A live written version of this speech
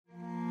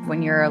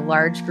When you're a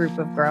large group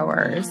of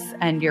growers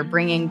and you're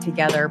bringing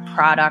together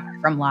product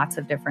from lots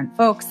of different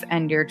folks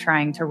and you're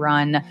trying to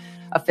run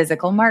a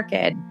physical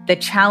market, the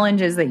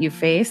challenges that you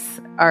face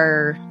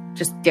are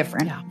just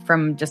different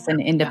from just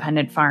an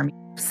independent farm.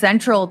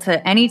 Central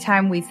to any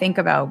time we think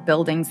about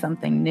building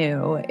something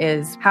new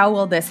is how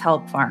will this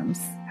help farms?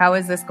 How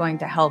is this going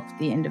to help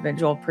the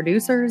individual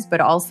producers, but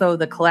also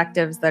the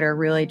collectives that are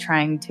really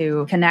trying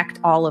to connect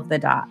all of the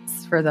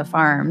dots for the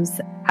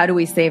farms? How do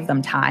we save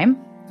them time?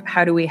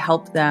 How do we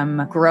help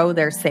them grow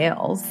their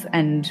sales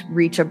and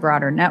reach a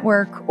broader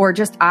network, or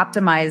just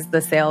optimize the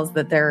sales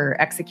that they're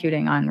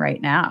executing on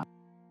right now?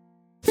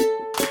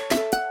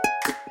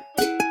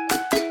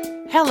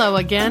 Hello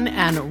again,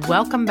 and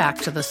welcome back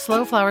to the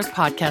Slow Flowers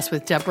podcast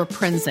with Deborah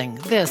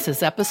Prinzing. This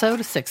is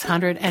episode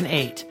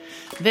 608.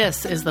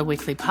 This is the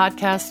weekly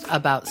podcast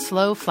about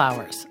slow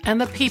flowers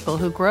and the people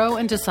who grow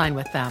and design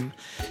with them.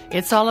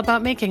 It's all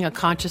about making a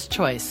conscious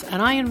choice,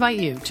 and I invite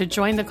you to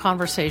join the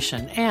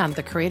conversation and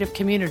the creative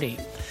community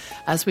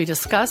as we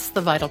discuss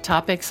the vital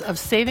topics of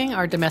saving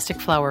our domestic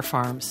flower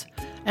farms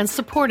and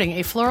supporting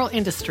a floral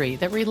industry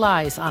that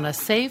relies on a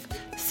safe,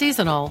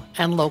 seasonal,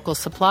 and local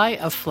supply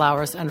of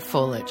flowers and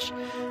foliage.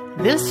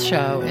 This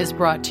show is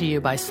brought to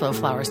you by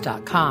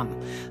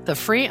slowflowers.com, the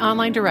free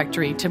online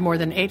directory to more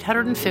than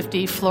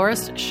 850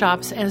 florists,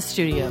 shops, and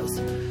studios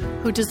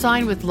who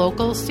design with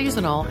local,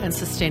 seasonal, and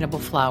sustainable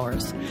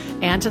flowers,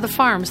 and to the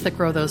farms that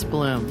grow those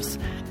blooms.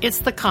 It's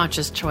the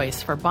conscious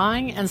choice for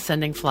buying and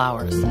sending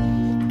flowers.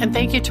 And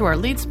thank you to our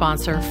lead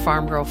sponsor,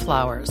 Farm Grow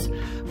Flowers.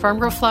 Farm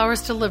Grow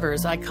Flowers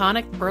delivers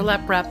iconic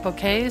burlap wrap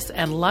bouquets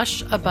and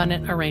lush,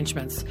 abundant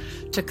arrangements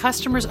to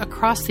customers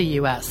across the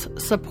U.S.,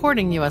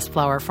 supporting U.S.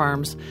 flower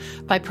farms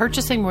by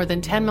purchasing more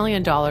than $10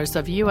 million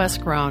of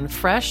U.S.-grown,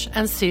 fresh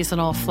and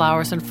seasonal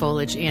flowers and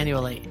foliage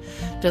annually.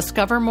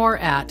 Discover more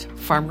at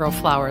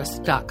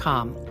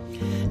farmgrowflowers.com.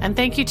 And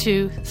thank you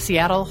to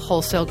Seattle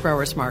Wholesale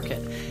Growers Market,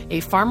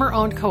 a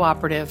farmer-owned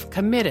cooperative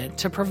committed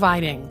to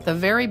providing the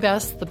very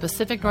best the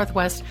Pacific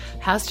Northwest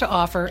has to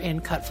offer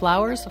in cut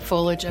flowers,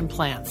 foliage, and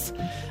plants.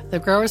 The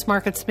Growers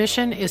Market's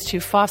mission is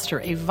to foster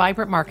a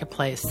vibrant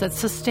marketplace that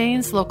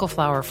sustains local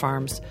flower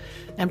farms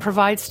and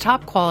provides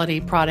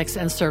top-quality products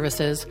and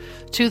services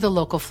to the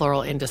local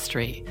floral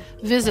industry.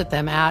 Visit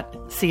them at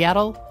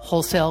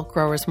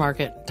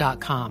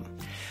seattlewholesalegrowersmarket.com.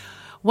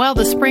 Well,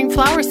 the spring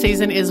flower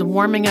season is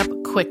warming up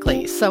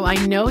quickly, so I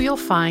know you'll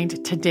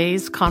find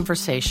today's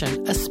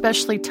conversation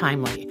especially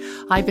timely.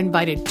 I've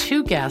invited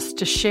two guests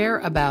to share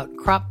about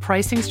crop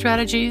pricing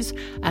strategies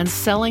and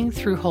selling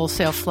through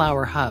wholesale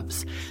flower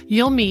hubs.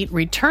 You'll meet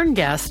return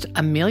guest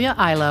Amelia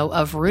Ihlo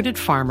of Rooted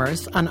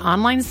Farmers, an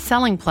online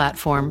selling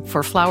platform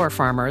for flower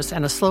farmers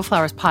and a Slow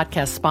Flowers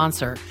podcast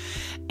sponsor.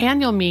 And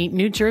you'll meet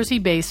New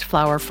Jersey-based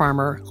flower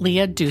farmer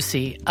Leah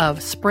Ducey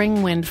of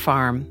Spring Wind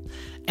Farm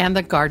and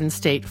the Garden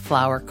State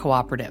Flower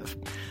Cooperative.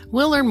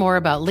 We'll learn more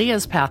about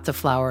Leah's path to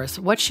flowers,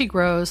 what she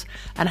grows,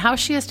 and how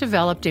she has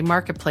developed a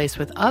marketplace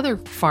with other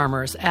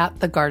farmers at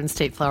the Garden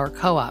State Flower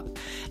Co-op.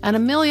 And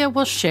Amelia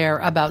will share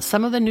about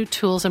some of the new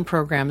tools and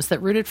programs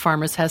that Rooted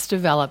Farmers has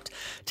developed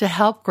to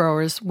help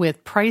growers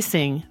with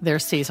pricing their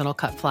seasonal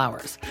cut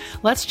flowers.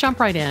 Let's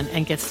jump right in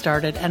and get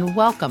started, and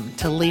welcome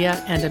to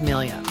Leah and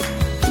Amelia.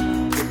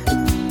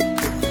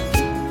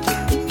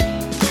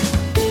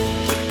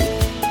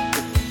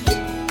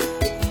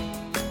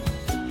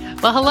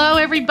 Well, hello,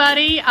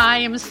 everybody. I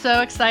am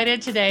so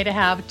excited today to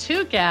have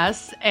two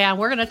guests, and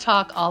we're going to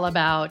talk all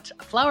about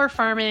flower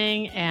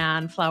farming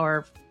and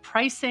flower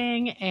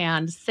pricing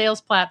and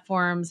sales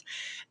platforms,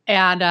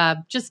 and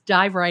just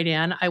dive right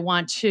in. I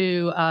want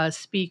to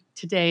speak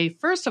today,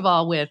 first of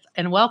all, with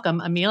and welcome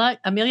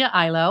Amelia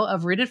Ihlo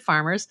of Rooted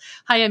Farmers.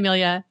 Hi,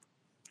 Amelia.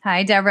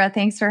 Hi, Deborah.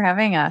 Thanks for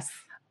having us.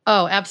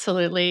 Oh,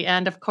 absolutely.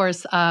 And of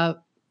course,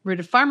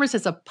 Rooted Farmers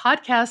is a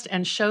podcast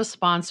and show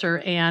sponsor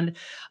and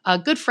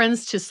good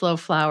friends to Slow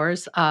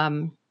Flowers.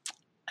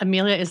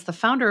 Amelia is the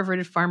founder of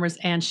Rooted Farmers,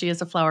 and she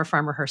is a flower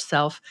farmer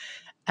herself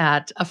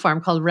at a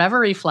farm called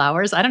Reverie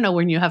Flowers. I don't know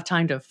when you have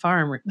time to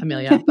farm,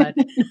 Amelia, but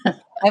I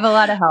have a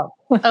lot of help.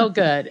 Oh,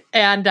 good.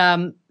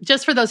 And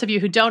just for those of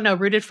you who don't know,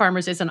 Rooted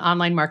Farmers is an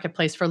online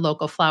marketplace for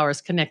local flowers,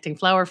 connecting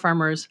flower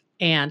farmers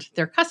and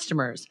their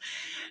customers.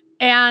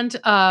 And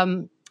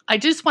I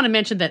just want to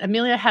mention that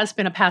Amelia has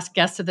been a past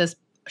guest of this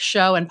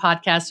show and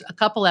podcast, a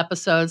couple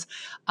episodes.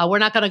 We're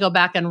not going to go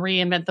back and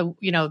reinvent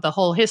the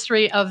whole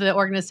history of the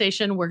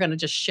organization. We're going to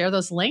just share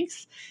those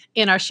links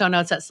in our show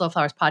notes at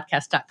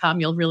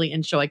slowflowerspodcast.com. You'll really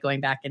enjoy going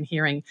back and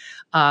hearing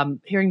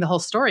the whole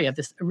story of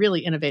this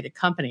really innovative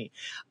company.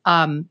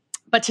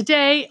 But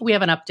today we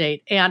have an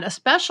update and a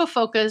special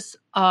focus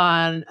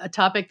on a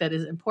topic that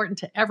is important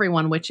to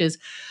everyone, which is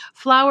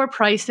flower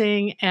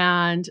pricing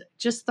and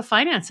just the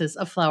finances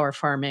of flower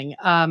farming.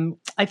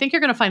 I think you're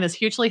going to find this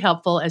hugely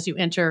helpful as you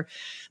enter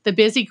the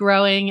busy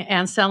growing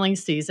and selling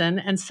season.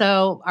 And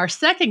so our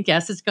second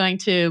guest is going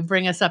to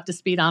bring us up to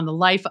speed on the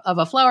life of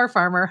a flower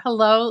farmer.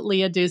 Hello,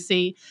 Leah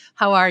Ducey.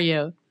 How are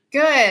you?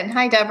 Good.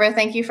 Hi, Deborah.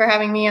 Thank you for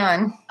having me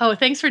on. Oh,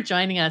 thanks for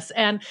joining us.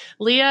 And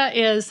Leah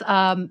is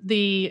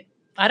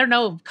I don't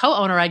know,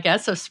 co-owner, I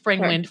guess, of Spring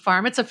Sure. Wind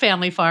Farm. It's a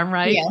family farm,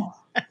 right?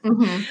 Yeah.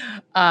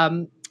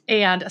 Mm-hmm.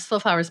 And a Slow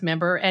Flowers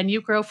member, and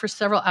you grow for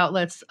several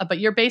outlets, but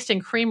you're based in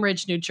Cream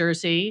Ridge, New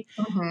Jersey,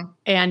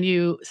 and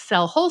you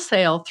sell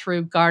wholesale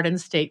through Garden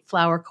State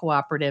Flower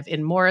Cooperative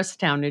in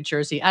Morristown, New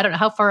Jersey. I don't know,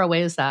 how far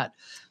away is that?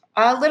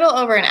 A little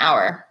over an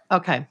hour.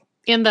 Okay.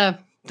 In the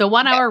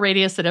 1 hour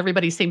radius that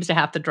everybody seems to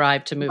have to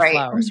drive to move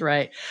flowers,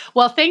 right?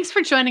 Well, thanks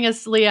for joining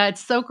us, Leah.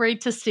 It's so great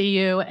to see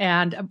you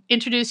and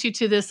introduce you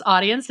to this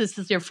audience. This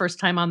is your first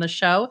time on the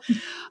show.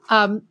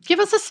 Give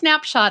us a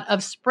snapshot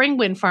of Spring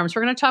Wind Farms.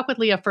 We're going to talk with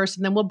Leah first,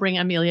 and then we'll bring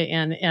Amelia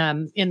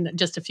in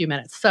just a few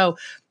minutes. So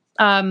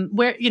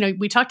where,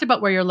 we talked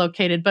about where you're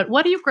located, but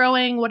what are you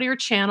growing? What are your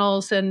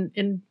channels?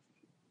 And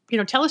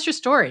tell us your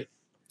story.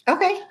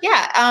 Okay.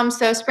 Yeah.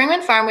 So Spring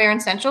Wind Farm, we're in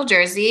Central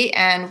Jersey,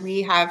 and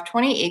we have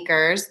 20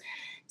 acres.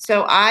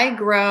 So I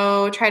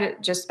try to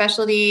just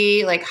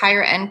specialty, like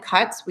higher end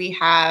cuts. We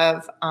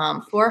have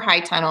 4 high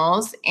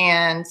tunnels.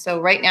 And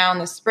so right now in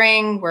the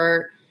spring,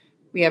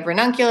 we have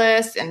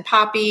ranunculus and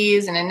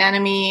poppies and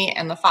anemone,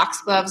 and the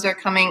foxgloves are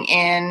coming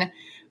in.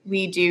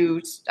 We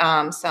do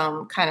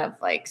some kind of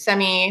like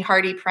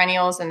semi-hardy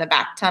perennials in the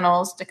back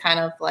tunnels to kind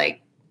of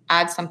like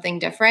add something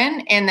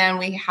different. And then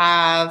we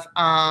have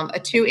a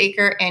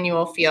 2-acre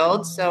annual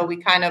field. So we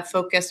kind of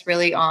focus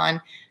really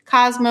on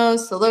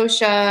cosmos,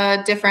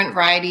 celosia, different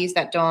varieties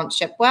that don't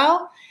ship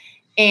well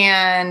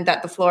and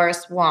that the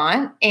florists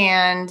want.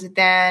 And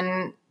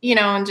then,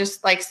 and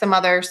just like some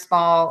other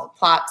small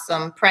plots,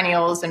 some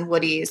perennials and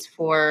woodies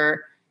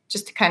for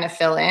just to kind of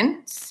fill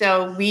in.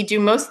 So we do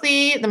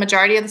the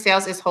majority of the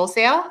sales is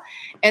wholesale.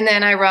 And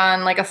then I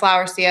run like a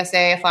flower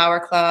CSA, a flower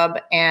club,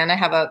 and I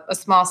have a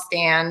small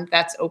stand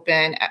that's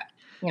open,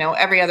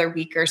 every other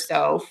week or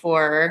so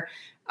for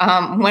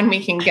when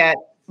we can get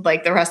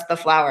like the rest of the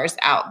flowers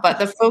out. But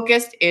the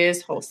focus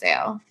is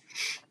wholesale.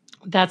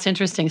 That's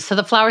interesting. So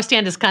the flower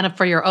stand is kind of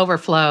for your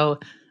overflow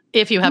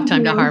if you have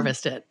time to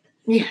harvest it.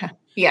 Yeah.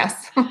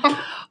 Yes.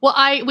 Well,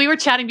 we were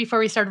chatting before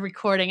we started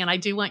recording, and I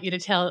do want you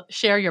to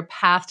share your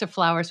path to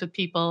flowers with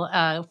people,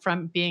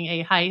 from being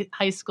a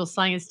high school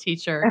science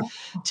teacher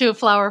to a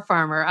flower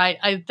farmer.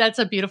 That's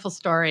a beautiful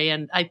story,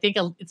 and I think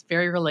it's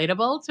very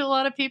relatable to a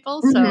lot of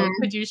people. So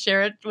could you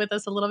share it with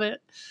us a little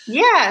bit?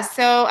 Yeah.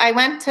 So I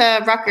went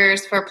to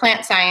Rutgers for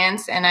plant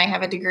science, and I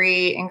have a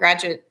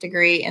graduate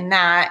degree in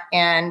that.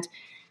 And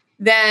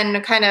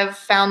then kind of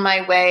found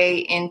my way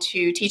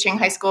into teaching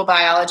high school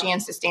biology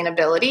and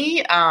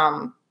sustainability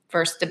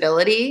for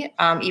stability,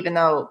 even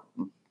though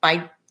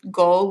my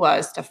goal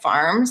was to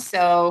farm.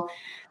 So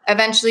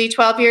eventually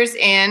 12 years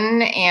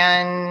in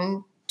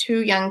and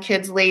 2 young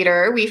kids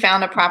later, we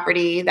found a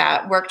property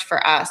that worked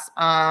for us.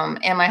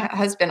 And my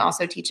husband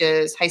also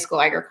teaches high school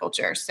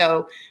agriculture.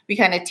 So we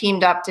kind of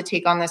teamed up to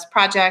take on this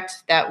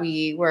project that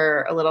we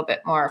were a little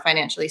bit more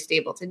financially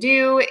stable to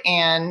do.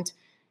 And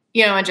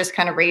just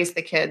kind of raise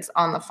the kids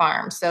on the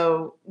farm.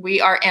 So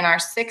we are in our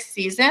 6th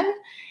season.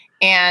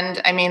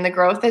 And I mean, the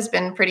growth has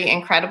been pretty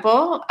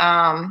incredible.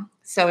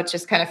 So it's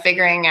just kind of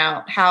figuring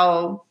out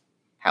how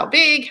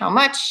big, how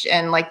much,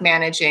 and like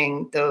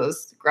managing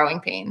those growing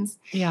pains.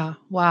 Yeah.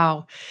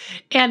 Wow.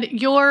 And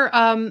your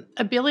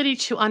ability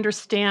to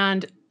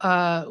understand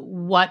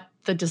what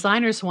the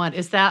designers want,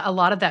 is that a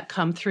lot of that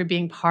come through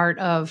being part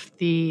of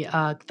the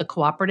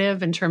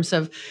cooperative in terms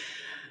of,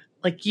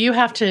 like, you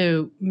have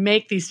to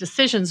make these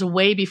decisions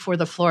way before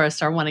the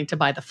florists are wanting to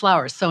buy the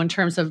flowers. So in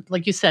terms of,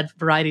 like you said,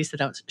 varieties that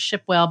don't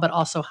ship well, but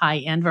also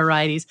high-end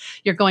varieties,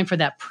 you're going for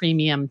that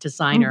premium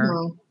designer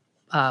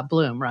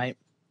bloom, right?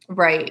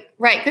 Right.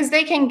 Because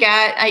they can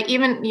get,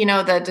 even,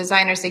 the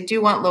designers, they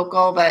do want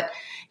local, but,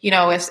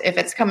 if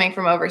it's coming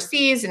from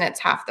overseas and it's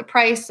half the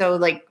price. So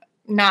like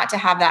not to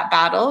have that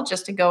battle,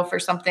 just to go for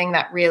something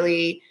that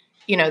really,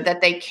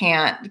 that they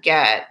can't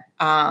get,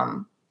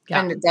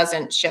 and it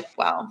doesn't ship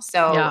well.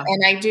 So,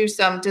 and I do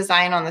some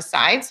design on the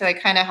side. So I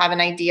kind of have an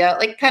idea,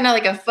 like kind of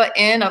like a foot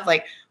in of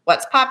like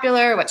what's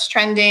popular, what's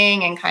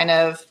trending, and kind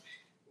of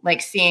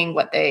like seeing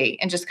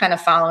and just kind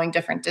of following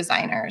different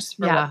designers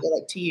for what they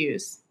like to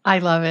use. I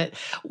love it.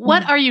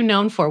 What are you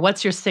known for?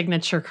 What's your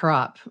signature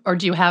crop? Or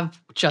do you have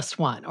just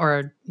one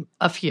or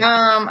a few?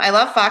 I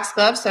love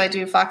foxglove. So I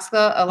do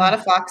a lot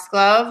of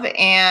foxglove,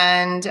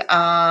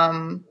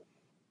 and,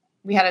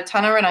 we had a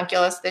ton of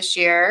ranunculus this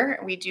year.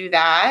 We do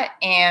that.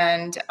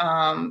 And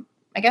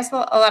I guess a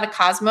lot of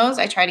cosmos.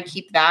 I try to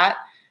keep that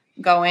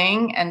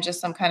going, and just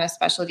some kind of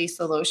specialty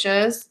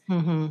celosias.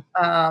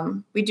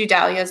 We do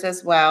dahlias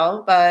as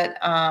well. But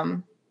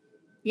I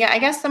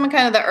guess some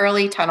kind of the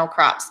early tunnel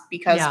crops,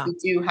 because we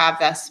do have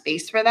the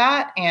space for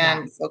that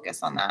and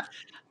focus on that.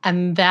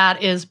 And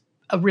that is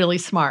really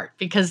smart,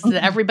 because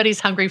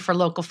everybody's hungry for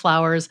local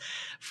flowers,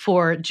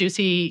 for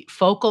juicy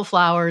focal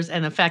flowers,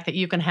 and the fact that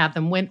you can have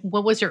them.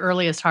 What was your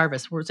earliest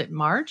harvest? Was it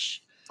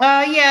March?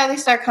 They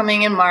start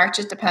coming in March.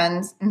 It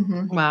depends.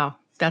 Wow,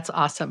 that's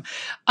awesome.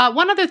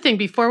 One other thing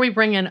before we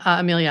bring in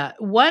Amelia,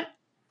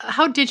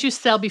 how did you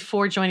sell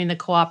before joining the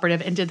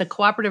cooperative, and did the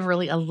cooperative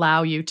really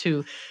allow you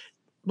to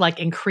like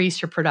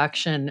increase your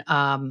production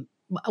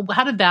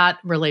how did that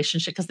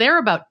relationship, because they're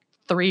about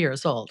 3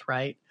 years old,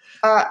 right?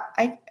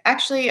 I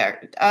actually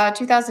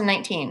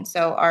 2019.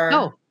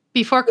 So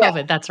before yeah.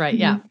 COVID. That's right.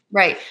 Mm-hmm. Yeah.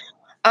 Right.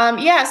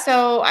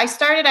 So I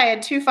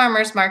had 2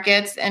 farmers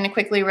markets, and I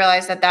quickly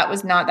realized that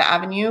was not the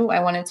avenue I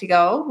wanted to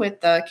go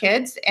with the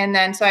kids. And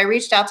then, so I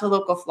reached out to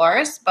local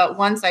florists, but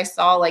once I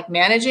saw like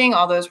managing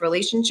all those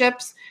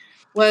relationships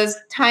was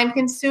time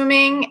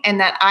consuming and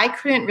that I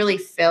couldn't really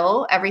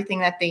fill everything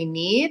that they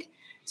need.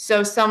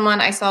 So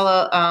I saw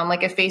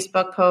like a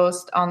Facebook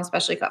post on the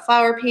Specially Cut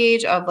Flower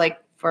page of like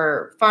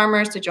for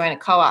farmers to join a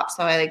co-op.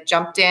 So I like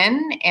jumped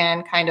in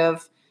and kind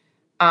of,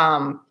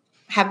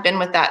 have been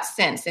with that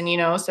since. And,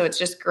 so it's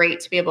just great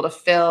to be able to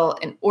fill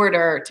an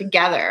order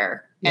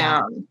together.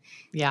 Yeah.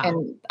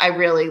 And I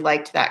really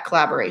liked that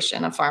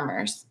collaboration of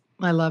farmers.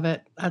 I love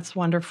it. That's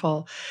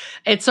wonderful.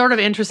 It's sort of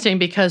interesting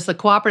because the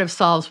cooperative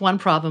solves one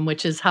problem,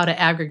 which is how to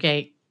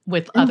aggregate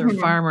with other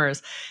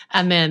farmers.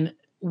 And then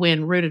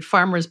when Rooted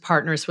Farmers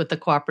partners with the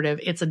cooperative,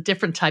 it's a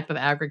different type of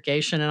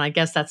aggregation. And I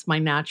guess that's my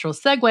natural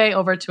segue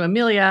over to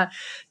Amelia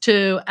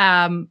to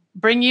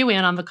bring you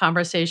in on the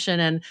conversation.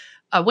 And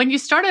when you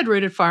started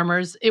Rooted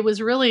Farmers, it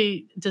was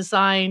really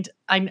designed,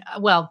 I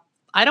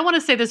don't want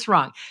to say this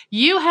wrong.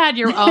 You had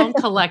your own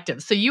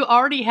collective. So you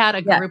already had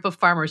a group of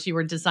farmers you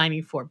were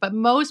designing for, but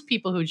most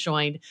people who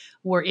joined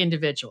were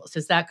individuals.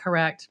 Is that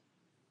correct?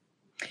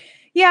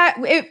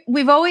 Yeah,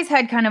 we've always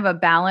had kind of a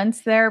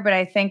balance there, but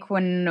I think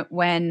when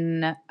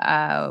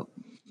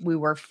we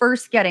were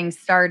first getting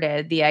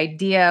started, the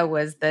idea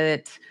was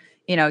that,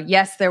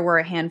 yes, there were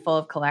a handful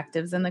of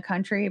collectives in the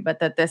country, but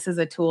that this is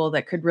a tool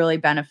that could really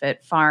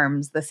benefit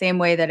farms the same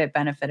way that it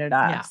benefited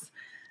us.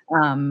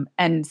 Yeah.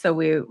 And so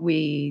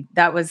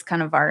that was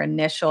kind of our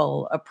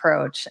initial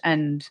approach,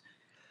 and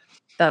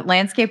the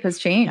landscape has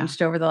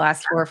changed over the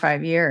last 4 or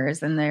 5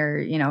 years, and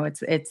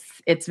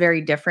it's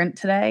very different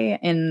today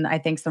in, I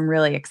think, some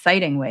really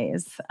exciting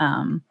ways.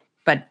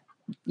 But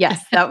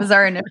yes, that was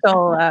our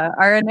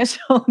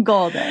initial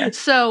goal there.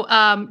 So,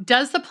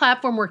 does the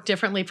platform work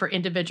differently for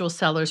individual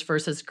sellers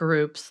versus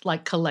groups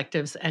like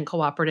collectives and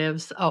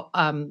cooperatives?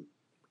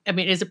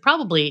 Is it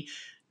probably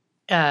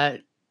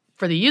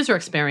for the user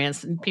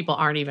experience, people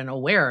aren't even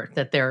aware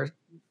that there's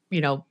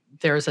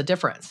a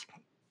difference?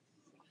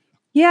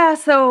 Yeah,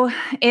 so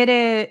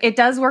it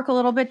does work a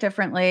little bit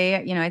differently.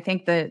 I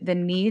think the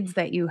needs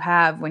that you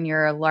have when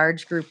you're a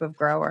large group of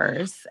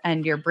growers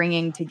and you're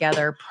bringing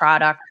together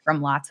product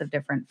from lots of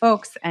different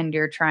folks and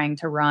you're trying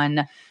to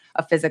run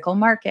a physical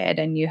market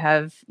and you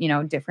have,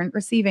 different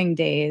receiving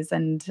days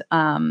and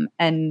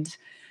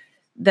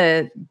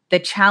the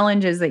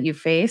challenges that you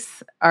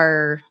face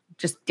are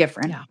just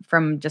different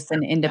from just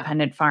an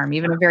independent farm,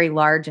 even a very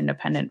large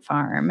independent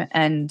farm.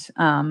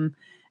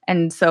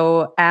 And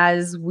so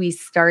as we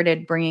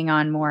started bringing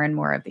on more and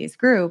more of these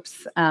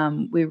groups,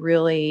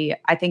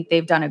 I think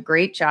they've done a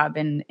great job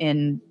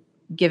in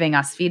giving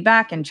us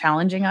feedback and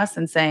challenging us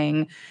and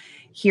saying,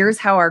 here's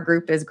how our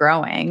group is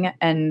growing.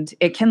 And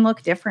it can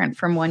look different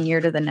from one year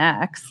to the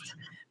next,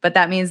 but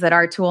that means that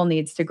our tool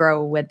needs to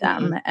grow with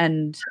them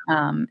and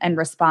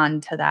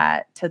respond to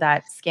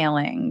that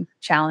scaling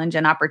challenge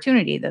and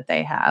opportunity that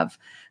they have.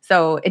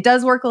 So it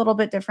does work a little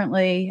bit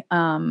differently.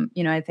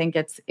 I think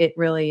it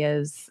really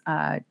is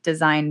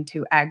designed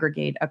to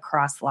aggregate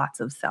across lots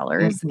of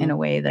sellers in a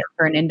way that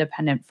for an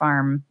independent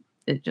farm,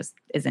 it just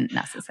isn't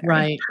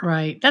necessary.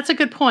 Right. That's a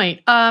good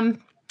point.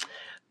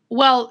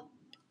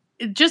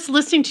 Just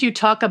listening to you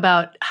talk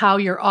about how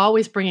you're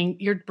always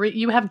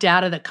you have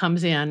data that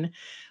comes in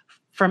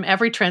from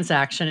every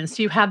transaction. And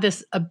so you have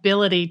this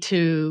ability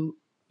to,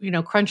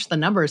 crunch the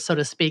numbers, so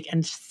to speak,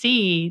 and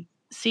see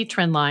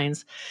trend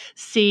lines,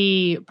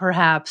 see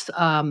perhaps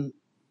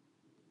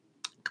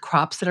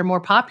crops that are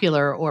more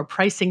popular or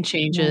pricing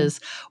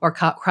changes or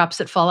crops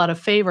that fall out of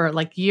favor.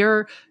 Like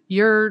you're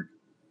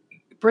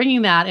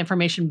bringing that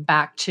information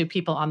back to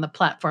people on the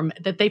platform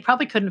that they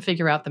probably couldn't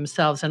figure out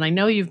themselves. And I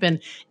know you've been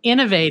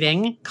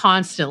innovating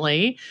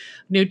constantly,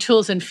 new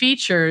tools and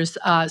features.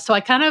 So I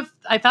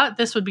thought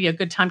this would be a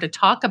good time to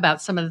talk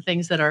about some of the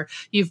things that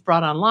you've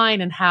brought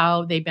online and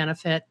how they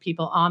benefit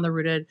people on the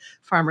Rooted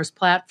Farmers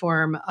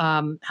platform,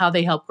 how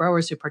they help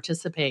growers who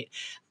participate.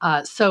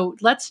 So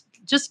let's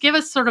just give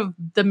us sort of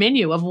the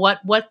menu of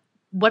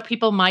what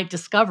people might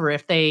discover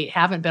if they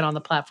haven't been on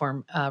the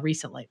platform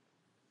recently.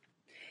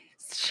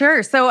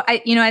 Sure. So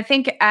I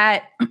think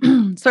at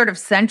sort of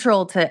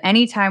central to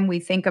any time we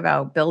think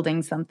about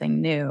building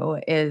something new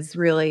is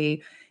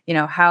really,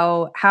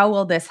 how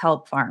will this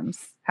help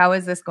farms? How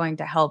is this going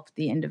to help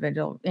the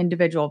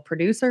individual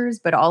producers,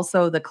 but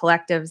also the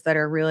collectives that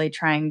are really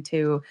trying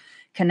to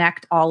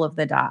connect all of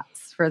the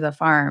dots for the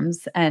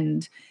farms?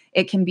 And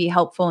it can be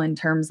helpful in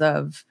terms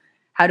of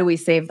how do we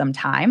save them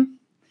time?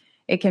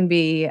 It can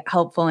be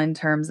helpful in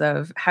terms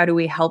of how do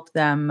we help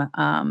them,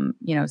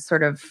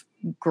 sort of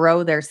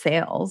grow their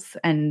sales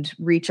and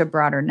reach a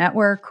broader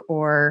network,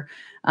 or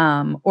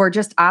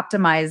just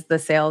optimize the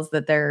sales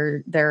that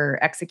they're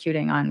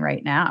executing on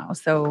right now.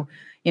 So,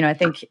 I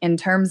think in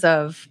terms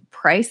of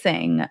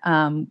pricing,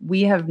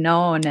 we have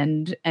known,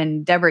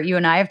 and Deborah, you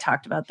and I have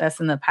talked about this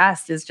in the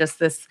past, is just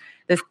this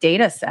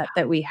data set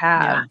that we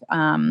have.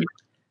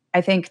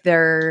 I think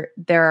there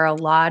are a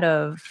lot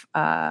of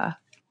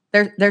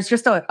there's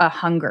just a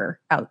hunger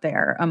out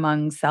there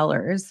among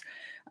sellers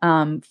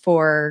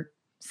for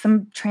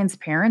some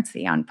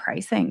transparency on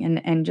pricing,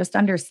 and just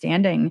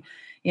understanding,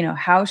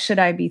 how should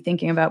I be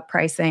thinking about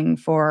pricing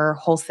for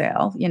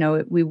wholesale?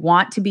 We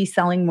want to be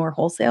selling more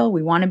wholesale.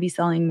 We want to be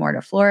selling more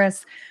to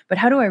florists, but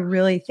how do I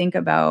really think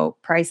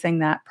about pricing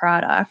that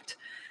product?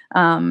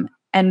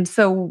 And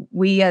so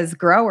we as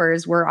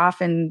growers, we're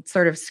often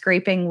sort of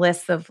scraping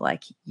lists of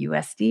like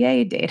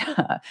USDA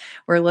data.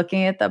 We're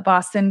looking at the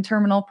Boston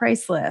terminal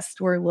price list.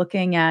 We're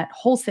looking at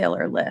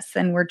wholesaler lists,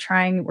 and we're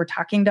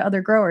talking to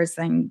other growers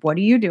saying, what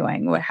are you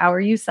doing? How are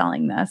you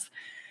selling this?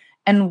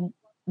 And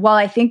while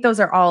I think those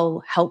are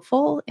all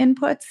helpful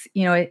inputs,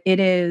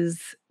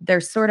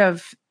 there's sort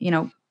of,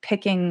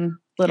 picking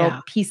little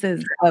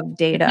pieces of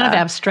data. Kind of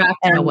abstract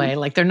in a way,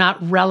 like they're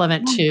not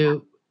relevant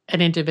to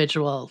an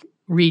individual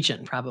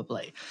region,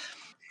 probably.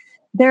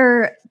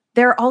 They're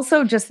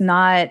also just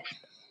not,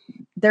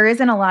 there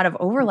isn't a lot of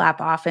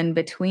overlap often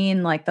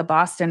between like the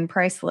Boston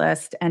price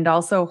list and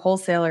also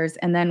wholesalers,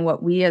 and then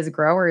what we as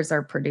growers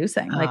are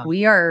producing. Like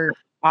we are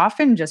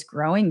often just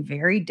growing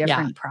very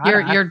different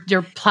products.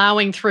 You're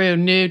plowing through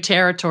new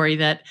territory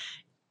that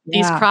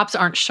these crops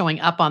aren't showing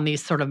up on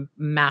these sort of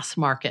mass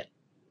market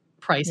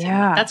pricing.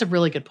 Yeah. That's a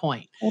really good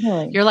point.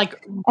 Totally. You're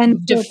like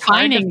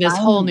defining this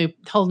whole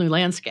new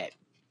landscape.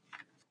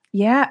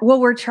 Yeah. Well,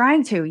 we're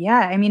trying to. Yeah.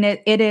 I mean,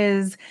 it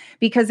is,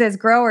 because as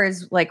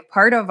growers, like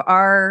part of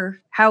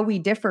how we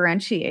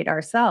differentiate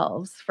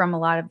ourselves from a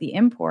lot of the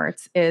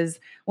imports is,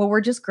 well, we're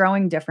just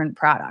growing different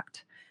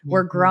product.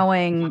 We're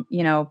growing,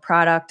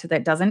 product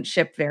that doesn't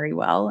ship very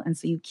well. And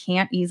so you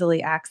can't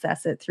easily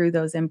access it through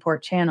those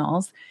import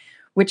channels,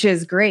 which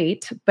is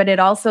great. But it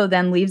also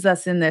then leaves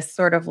us in this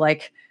sort of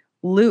like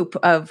loop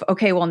of,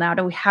 okay, well,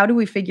 now how do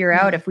we figure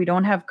out if we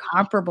don't have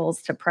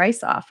comparables to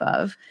price off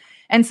of?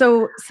 And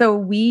so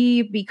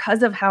we,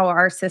 because of how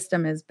our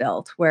system is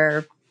built,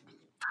 where,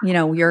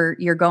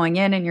 you're going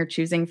in and you're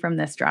choosing from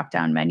this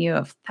drop-down menu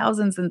of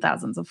thousands and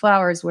thousands of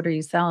flowers, what are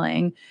you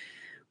selling?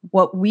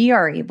 What we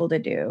are able to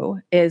do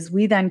is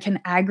we then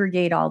can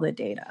aggregate all the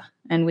data,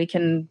 and we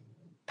can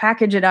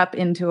package it up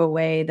into a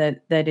way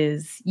that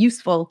is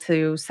useful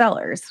to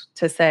sellers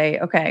to say,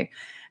 okay,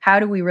 how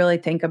do we really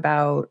think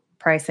about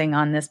pricing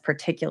on this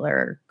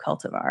particular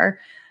cultivar?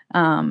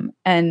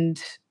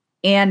 And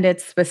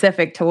it's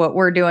specific to what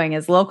we're doing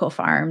as local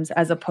farms,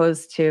 as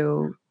opposed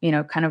to,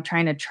 kind of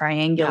trying to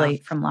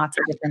triangulate from lots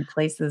of different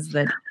places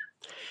that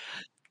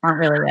aren't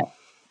really it.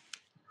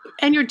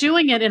 And you're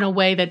doing it in a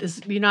way that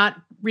is, you're not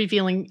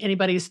revealing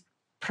anybody's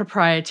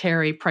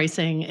proprietary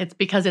pricing. It's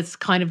because it's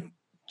kind of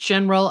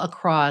general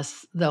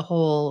across the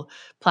whole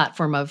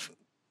platform of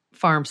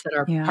farms that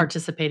are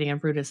participating in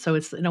Brutus. So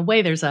it's, in a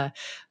way, there's a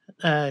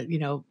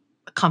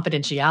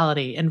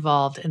confidentiality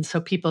involved. And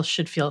so people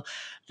should feel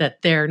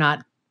that they're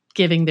not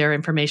giving their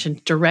information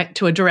direct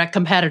to a direct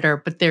competitor,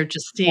 but they're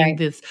just seeing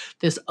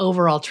this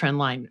overall trend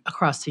line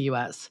across the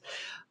U.S.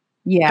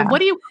 Yeah. And what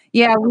do you?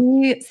 Yeah.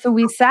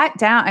 We sat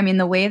down. I mean,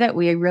 the way that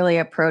we really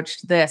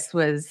approached this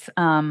was,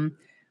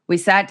 we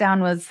sat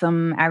down with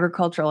some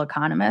agricultural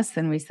economists,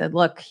 and we said,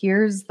 look,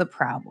 here's the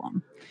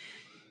problem.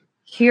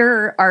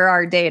 Here are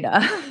our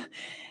data,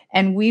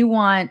 and we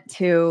want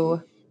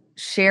to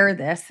share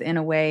this in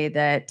a way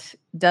that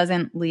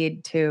doesn't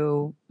lead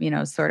to,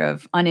 sort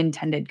of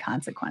unintended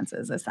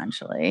consequences,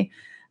 essentially.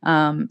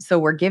 So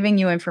we're giving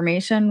you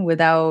information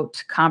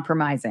without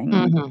compromising,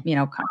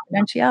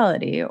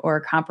 confidentiality,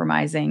 or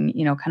compromising,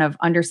 kind of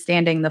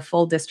understanding the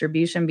full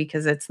distribution,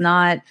 because it's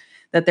not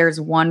that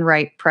there's one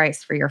right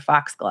price for your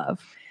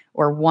foxglove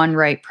or one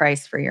right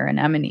price for your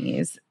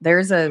anemones.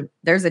 There's a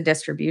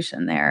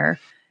distribution there,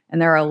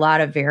 and there are a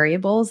lot of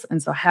variables.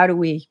 And so how do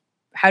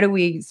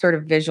we sort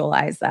of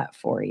visualize that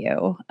for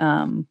you?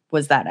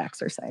 Was that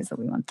exercise that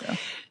we went through.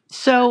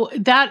 So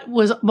that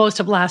was most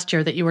of last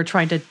year that you were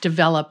trying to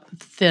develop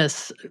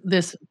this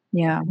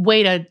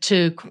way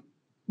to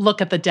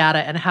look at the data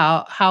and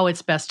how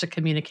it's best to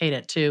communicate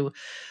it to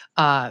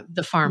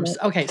the farms.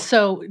 Yep. Okay,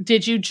 so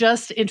did you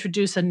just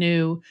introduce a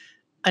new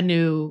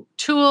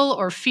tool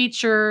or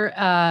feature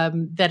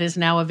that is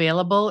now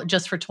available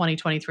just for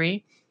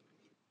 2023?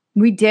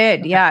 We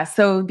did, yeah.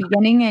 So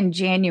beginning in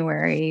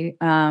January,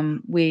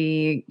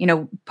 we,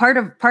 part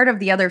of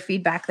the other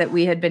feedback that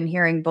we had been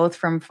hearing both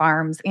from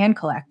farms and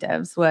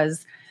collectives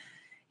was,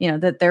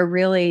 that there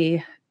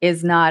really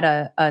is not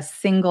a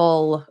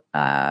single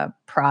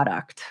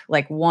product,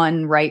 like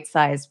one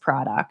right-sized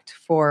product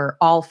for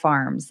all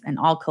farms and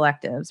all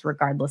collectives,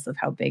 regardless of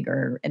how big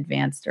or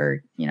advanced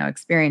or,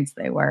 experienced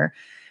they were.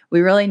 We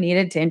really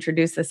needed to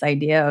introduce this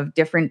idea of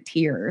different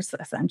tiers,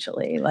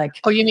 essentially. Like,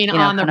 you mean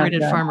on the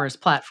Rooted Farmers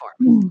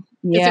platform?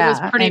 Because it was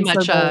Yeah. pretty And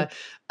so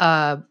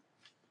much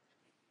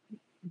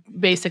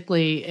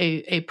basically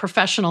a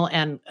professional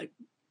and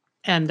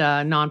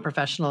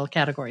non-professional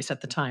categories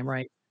at the time,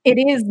 right? it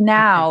is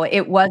now.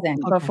 It wasn't.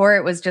 Okay. Before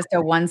it was just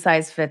a one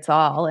size fits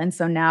all. And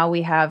so now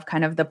we have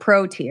kind of the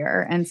pro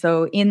tier. And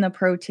so in the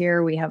pro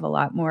tier, we have a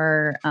lot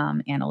more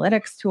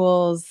analytics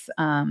tools.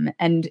 And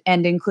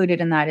included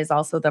in that is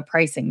also the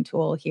pricing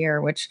tool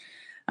here, which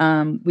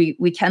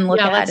we can look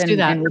Yeah, at let's do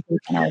that. and we can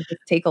kind of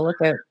just take a look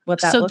at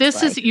what that So looks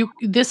this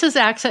like. is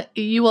access.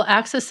 You will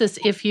access this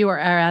if you are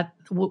at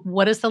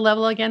what is the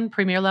level again?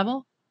 Premier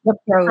level? The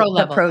pro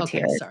level.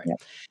 tier. Okay, sorry.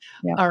 Yep.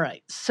 Yep. All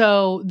right.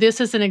 So this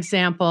is an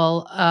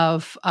example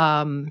of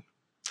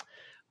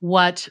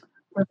what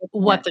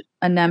the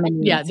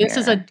anemone. Yeah, this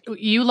is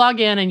you log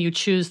in and you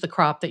choose the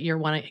crop that you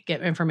want to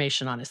get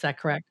information on. Is that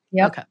correct?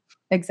 Yep. Okay.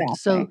 Exactly.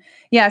 So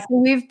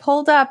we've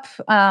pulled up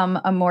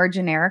a more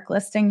generic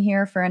listing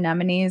here for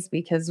anemones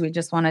because we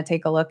just want to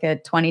take a look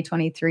at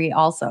 2023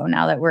 also,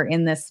 now that we're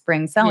in this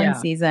spring selling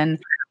season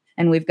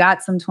and we've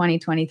got some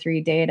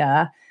 2023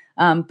 data.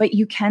 But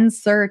you can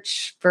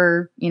search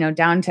for,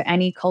 down to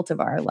any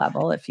cultivar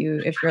level if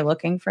you're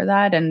looking for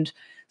that. And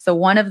so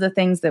one of the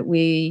things that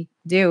we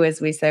do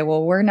is we say,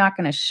 well, we're not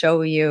going to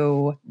show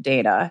you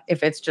data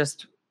if it's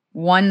just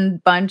one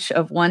bunch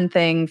of one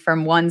thing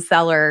from one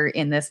seller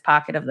in this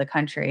pocket of the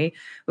country.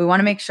 We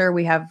want to make sure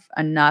we have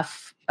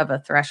enough of a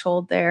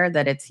threshold there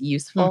that it's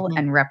useful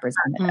and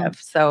representative.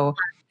 So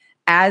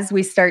as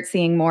we start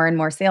seeing more and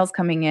more sales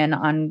coming in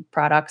on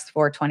products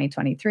for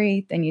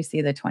 2023, then you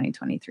see the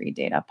 2023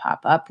 data pop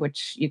up,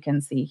 which you can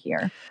see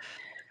here.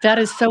 That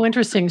is so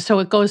interesting. So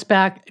it goes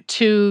back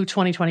to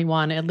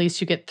 2021. At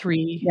least you get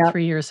three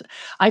years.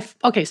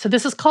 Okay, so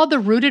this is called the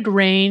Rooted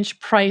Range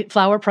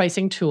Flower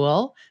Pricing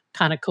Tool.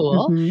 Kind of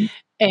cool.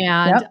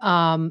 And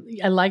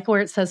I like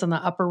where it says on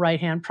the upper right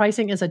hand,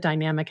 pricing is a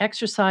dynamic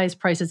exercise.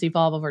 Prices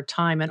evolve over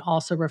time and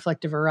also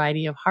reflect a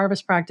variety of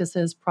harvest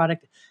practices,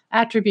 product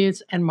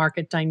attributes, and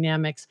market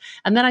dynamics.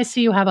 And then I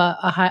see you have a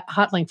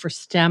hot link for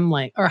stem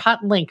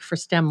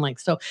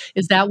length. So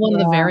is that one of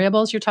the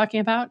variables you're talking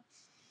about?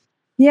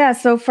 Yeah.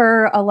 So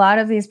for a lot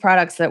of these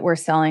products that we're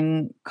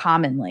selling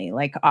commonly,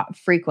 like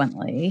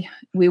frequently,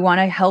 we want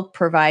to help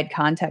provide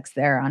context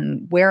there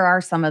on where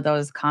are some of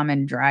those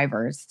common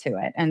drivers to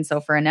it. And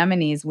so for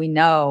anemones, we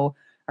know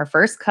our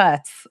first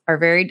cuts are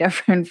very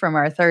different from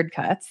our third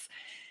cuts.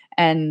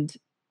 And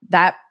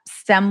that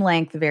stem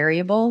length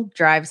variable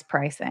drives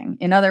pricing.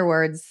 In other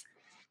words,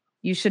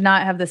 you should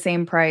not have the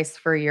same price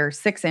for your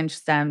 6-inch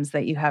stems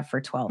that you have for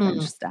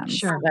 12-inch stems.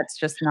 Sure. That's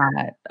just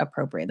not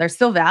appropriate. There's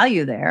still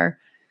value there,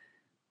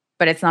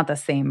 but it's not the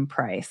same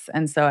price.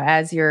 And so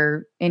as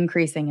you're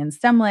increasing in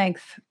stem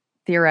length,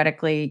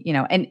 theoretically,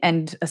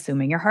 and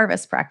assuming your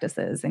harvest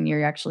practices and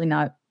you're actually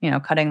not,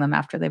 cutting them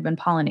after they've been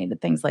pollinated,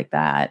 things like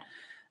that,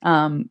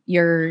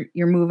 you're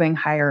moving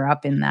higher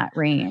up in that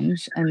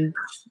range. And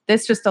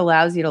this just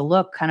allows you to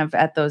look kind of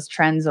at those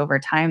trends over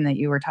time that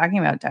you were talking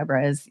about,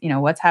 Deborah, is,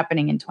 what's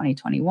happening in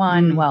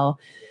 2021. Well,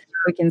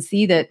 we can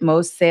see that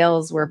most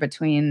sales were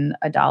between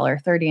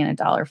 $1.30 and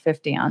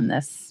 $1.50 on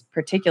this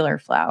particular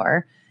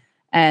flower.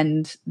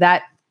 And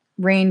that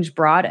range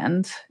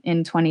broadened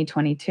in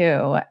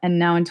 2022. And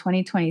now in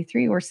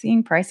 2023, we're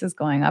seeing prices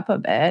going up a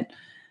bit,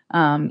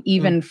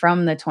 even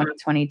from the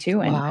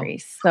 2022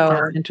 increase. So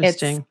that's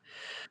interesting.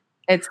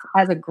 It's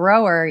as a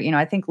grower,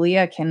 I think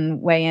Leah can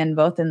weigh in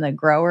both in the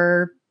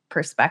grower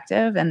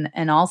perspective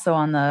and also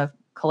on the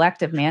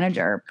collective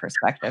manager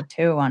perspective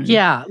too.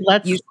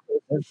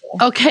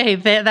 Okay,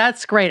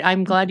 that's great.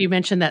 I'm glad you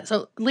mentioned that.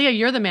 So Leah,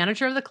 you're the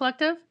manager of the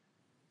collective?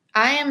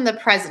 I am the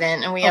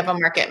president, and we have a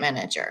market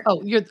manager. Oh,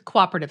 you're the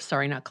cooperative.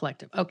 Sorry, not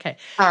collective. Okay.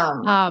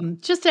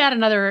 Just to add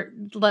another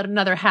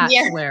hat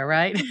to wear,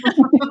 right?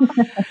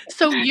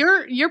 So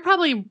you're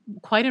probably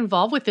quite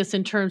involved with this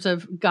in terms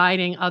of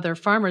guiding other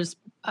farmers.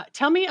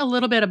 Tell me a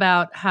little bit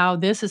about how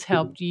this has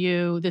helped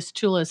you. This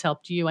tool has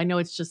helped you. I know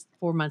it's just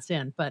 4 months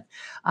in, but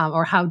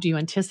or how do you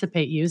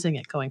anticipate using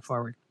it going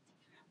forward?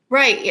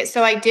 Right.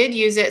 So I did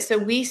use it. So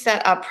we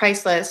set up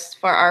price lists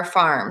for our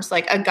farms,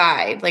 like a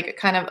guide, like a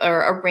kind of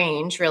a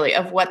range really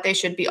of what they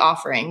should be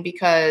offering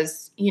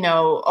because,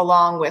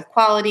 along with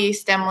quality,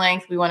 stem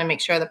length, we want to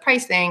make sure the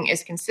pricing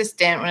is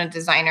consistent when a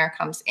designer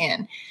comes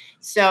in.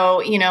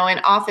 So,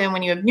 and often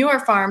when you have newer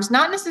farms,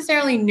 not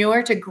necessarily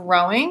newer to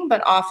growing,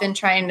 but often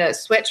trying to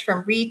switch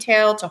from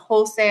retail to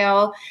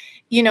wholesale,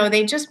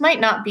 they just might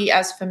not be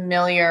as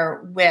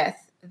familiar with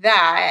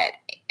that.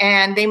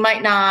 And they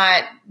might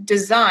not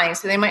design,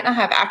 so they might not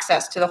have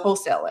access to the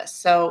wholesale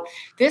list. So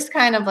this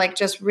kind of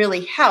just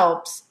really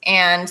helps.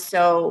 And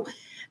so,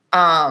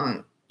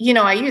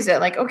 I use it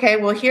like, okay,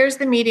 well, here's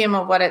the medium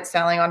of what it's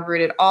selling on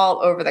Rooted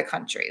all over the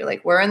country.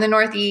 Like we're in the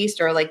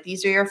Northeast, or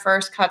these are your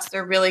first cuts.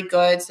 They're really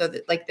good. So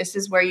that this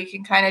is where you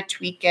can kind of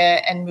tweak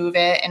it and move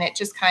it. And it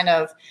just kind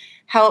of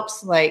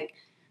helps,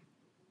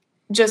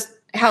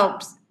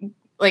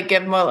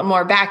 give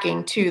more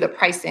backing to the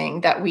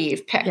pricing that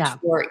we've picked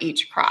for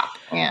each crop.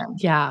 And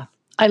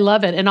I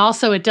love it. And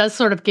also it does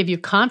sort of give you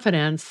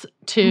confidence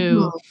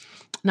to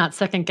not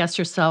second guess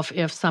yourself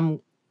if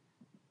some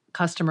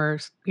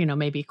customers,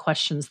 maybe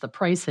questions the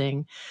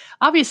pricing.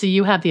 Obviously,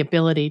 you have the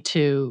ability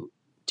to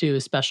do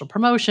special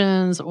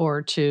promotions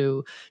or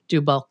to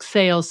do bulk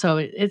sales.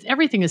 So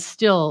everything is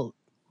still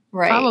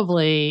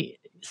probably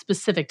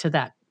specific to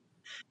that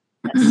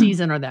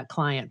season or that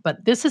client.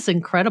 But this is an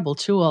incredible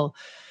tool.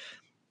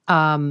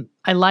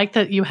 I like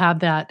that you have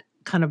that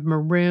kind of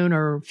maroon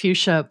or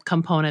fuchsia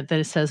component that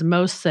it says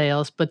most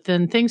sales, but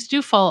then things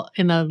do fall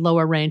in the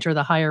lower range or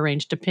the higher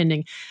range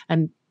depending.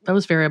 And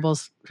those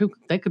variables,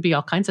 they could be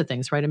all kinds of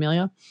things, right,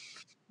 Amelia?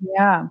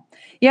 Yeah.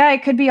 Yeah,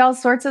 it could be all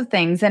sorts of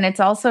things. And it's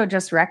also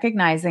just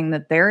recognizing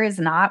that there is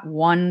not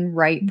one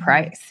right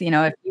price.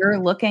 If you're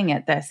looking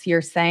at this,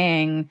 you're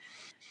saying,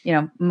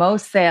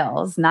 most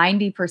sales,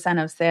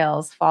 90% of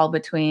sales fall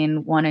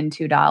between $1 and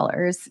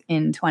 $2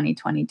 in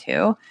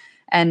 2022.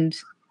 And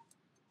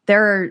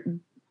there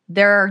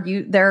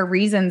are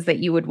reasons that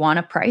you would want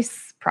to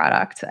price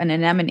product, an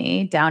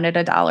anemone, down at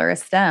 $1 a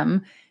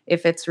stem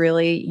if it's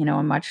really,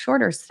 a much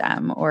shorter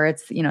stem, or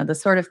it's, the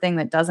sort of thing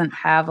that doesn't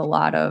have a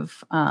lot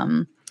of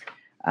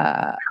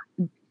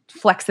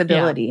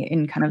flexibility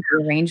in kind of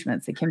the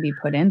arrangements it can be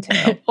put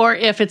into. Or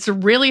if it's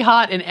really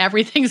hot and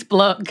everything's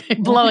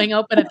blowing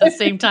open at the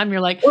same time,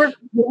 you're like,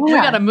 we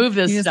got to move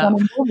this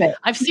stuff.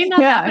 I've seen that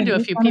happen to a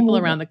few people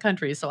around the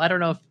country. So I don't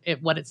know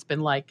what it's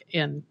been like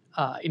in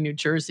New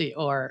Jersey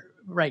or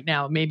right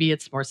now. Maybe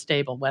it's more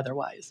stable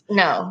weather-wise.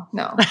 No.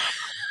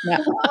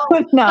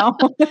 No,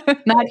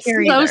 not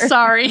here either. So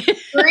sorry.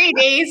 3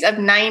 days of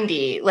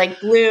 90,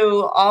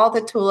 blew all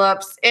the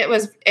tulips.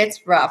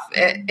 It's rough.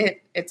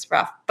 It's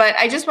rough. But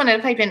I just wanted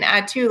to pipe in and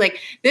add too,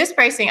 this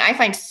pricing I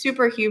find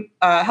super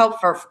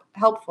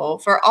helpful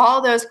for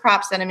all those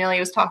crops that Amelia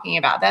was talking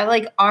about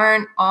that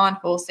aren't on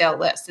wholesale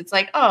lists. It's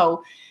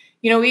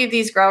we have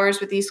these growers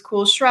with these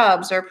cool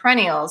shrubs or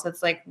perennials.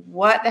 It's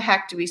what the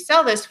heck do we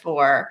sell this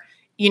for?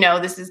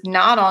 This is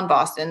not on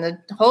Boston. The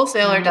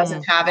wholesaler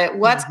doesn't have it.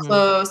 What's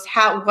close?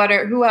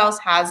 Who else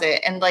has it?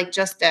 And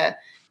just to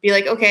be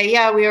okay,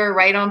 yeah, we were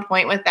right on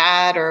point with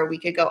that, or we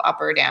could go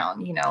up or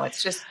down.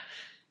 It's just.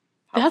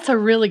 That's a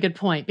really good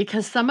point,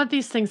 because some of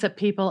these things that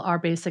people are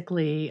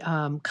basically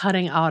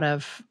cutting out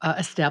of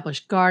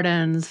established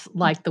gardens,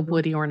 like the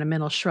woody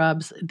ornamental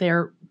shrubs,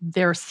 their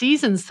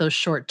season's so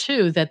short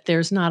too that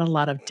there's not a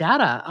lot of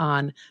data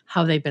on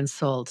how they've been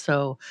sold.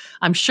 So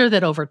I'm sure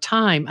that over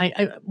time,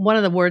 one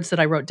of the words that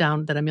I wrote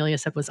down that Amelia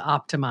said was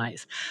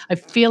optimize. I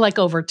feel like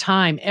over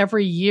time,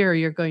 every year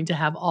you're going to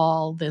have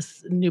all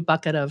this new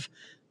bucket of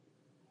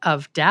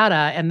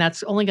data, and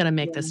that's only going to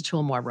make this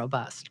tool more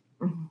robust.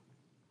 Mm-hmm.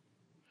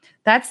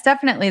 That's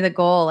definitely the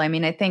goal. I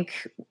mean, I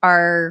think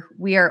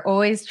we are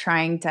always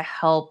trying to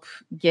help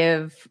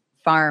give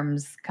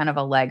farms kind of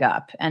a leg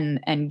up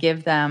and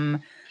give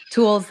them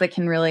tools that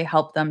can really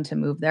help them to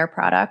move their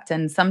product.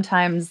 And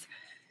sometimes,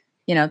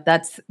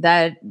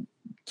 that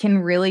can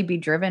really be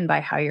driven by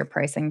how you're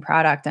pricing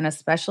product. And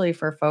especially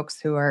for folks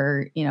who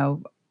are,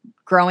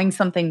 growing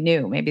something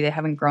new, maybe they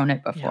haven't grown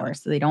it before,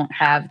 so they don't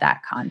have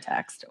that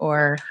context,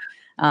 or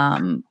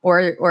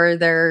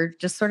they're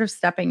just sort of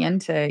stepping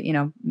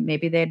into,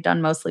 maybe they had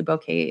done mostly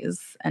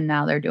bouquets and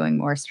now they're doing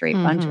more straight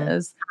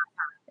bunches.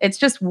 It's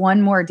just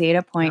one more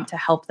data point to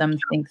help them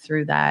think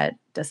through that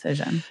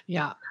decision.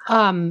 Yeah.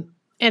 And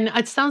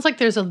it sounds like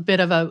there's a bit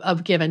of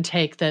a give and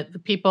take, that the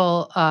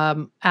people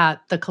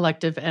at the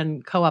collective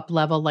and co-op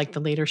level, like the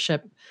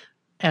leadership,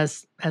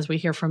 as we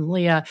hear from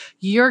Leah,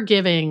 you're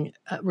giving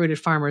Rooted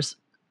Farmers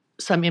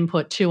some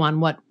input too on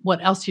what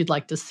else you'd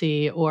like to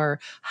see or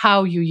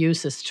how you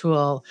use this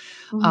tool,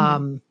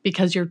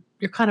 because you're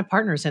kind of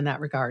partners in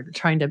that regard,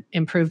 trying to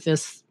improve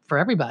this for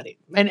everybody.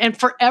 And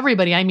for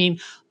everybody, I mean,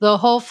 the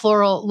whole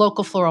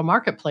local floral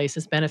marketplace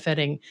is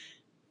benefiting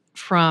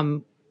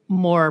from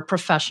more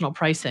professional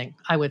pricing.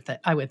 I would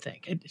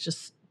think it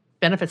just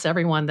benefits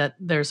everyone that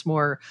there's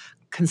more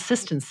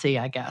consistency,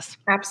 I guess.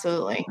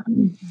 Absolutely.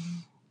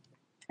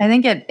 I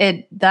think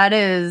that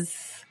is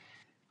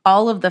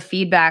all of the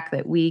feedback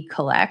that we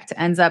collect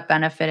ends up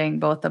benefiting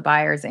both the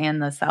buyers and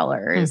the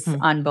sellers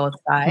on both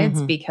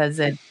sides,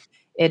 because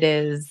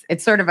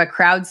it's sort of a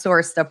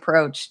crowdsourced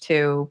approach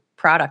to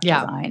product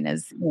design.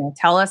 Is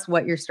tell us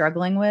what you're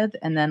struggling with,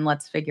 and then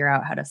let's figure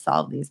out how to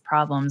solve these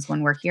problems.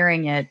 When we're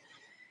hearing it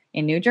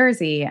in New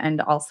Jersey,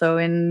 and also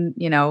in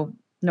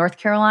North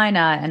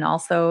Carolina, and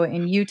also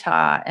in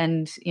Utah,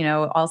 and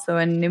also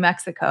in New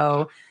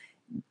Mexico,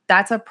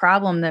 that's a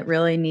problem that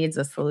really needs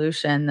a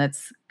solution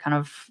that's kind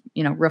of,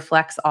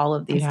 reflects all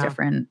of these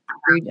different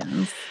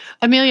regions.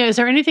 Amelia, is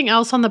there anything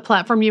else on the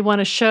platform you want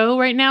to show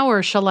right now,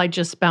 or shall I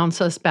just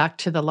bounce us back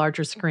to the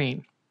larger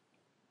screen?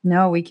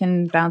 No, we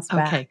can bounce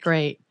back. Okay,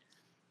 great.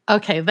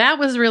 Okay, that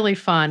was really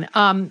fun.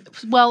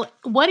 Well,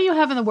 what do you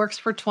have in the works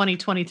for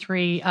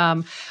 2023?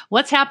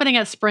 What's happening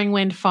at Spring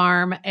Wind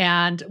Farm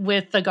and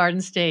with the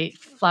Garden State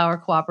Flower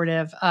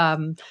Cooperative?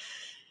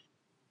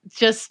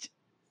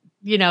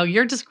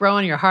 You're just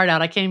growing your heart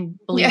out. I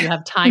can't believe you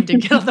have time to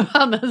get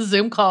on the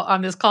Zoom call,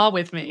 on this call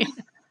with me.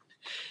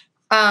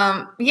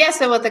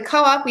 So with the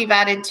co-op, we've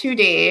added 2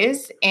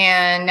 days,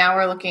 and now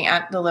we're looking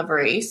at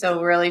delivery. So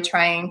we're really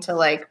trying to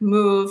like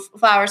move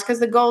flowers, because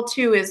the goal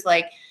too is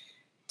like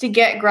to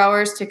get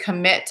growers to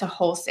commit to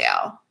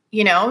wholesale,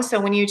 So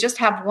when you just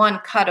have one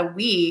cut a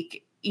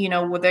week,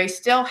 they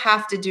still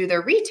have to do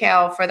their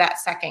retail for that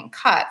second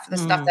cut for the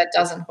stuff that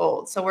doesn't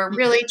hold. So we're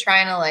really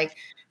trying to like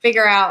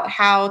figure out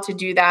how to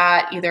do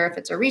that, either if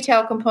it's a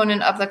retail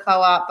component of the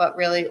co-op, but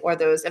really, or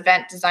those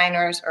event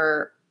designers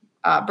or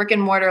brick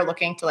and mortar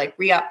looking to like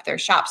re-up their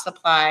shop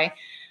supply.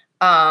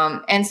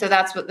 And so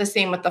that's the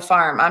same with the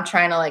farm. I'm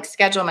trying to like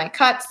schedule my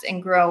cuts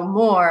and grow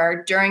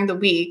more during the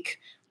week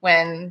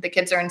when the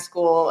kids are in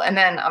school, and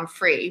then I'm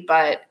free.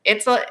 But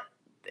it's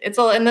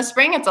in the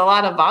spring, it's a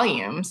lot of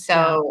volume.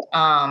 So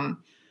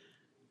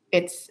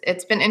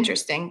it's been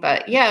interesting.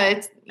 But yeah,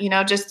 it's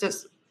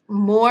just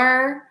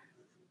more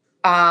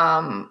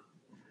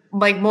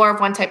like more of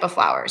one type of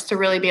flowers to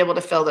really be able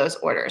to fill those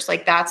orders.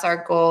 Like that's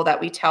our goal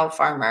that we tell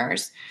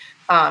farmers.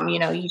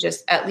 You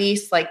just at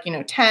least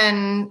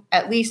 10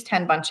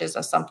 bunches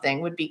of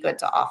something would be good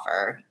to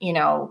offer,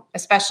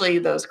 especially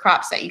those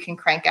crops that you can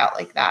crank out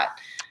like that.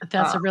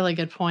 That's a really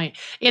good point.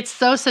 It's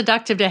so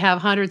seductive to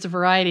have hundreds of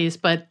varieties,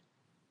 but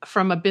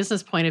from a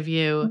business point of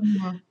view,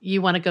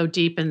 you want to go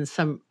deep in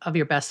some of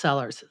your best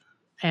sellers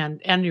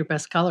and your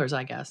best colors,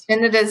 I guess.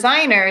 And the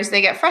designers,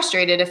 they get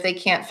frustrated if they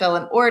can't fill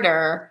an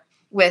order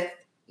with,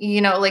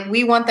 like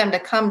we want them to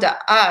come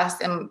to us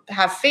and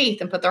have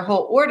faith and put their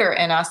whole order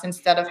in us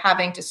instead of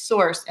having to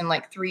source in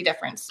like 3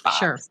 different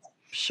spots.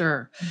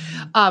 Sure.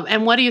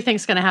 And what do you think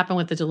is going to happen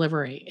with the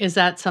delivery? Is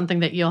that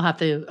something that you'll have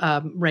to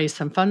raise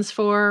some funds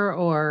for,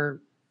 or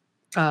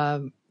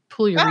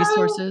pool your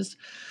resources?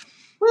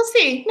 We'll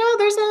see. No,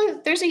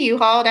 there's a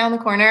U-Haul down the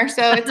corner,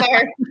 so it's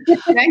our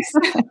next.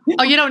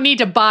 Oh, you don't need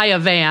to buy a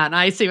van.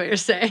 I see what you're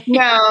saying.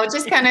 No,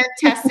 just kind of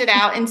test it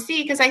out and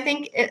see, because I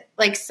think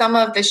like some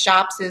of the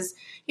shops is,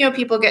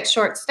 people get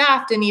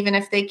short-staffed, and even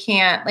if they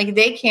can't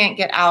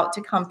get out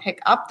to come pick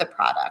up the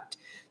product.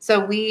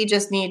 So we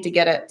just need to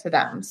get it to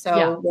them.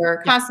 So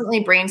we're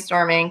constantly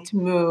brainstorming to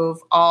move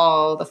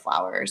all the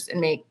flowers and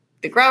make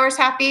the growers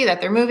happy that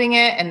they're moving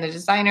it, and the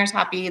designers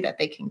happy that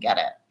they can get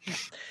it.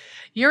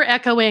 You're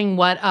echoing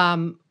what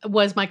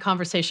was my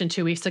conversation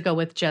 2 weeks ago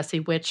with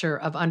Jessie Witcher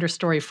of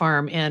Understory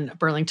Farm in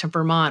Burlington,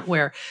 Vermont,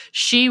 where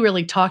she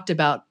really talked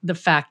about the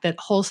fact that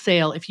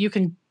wholesale, if you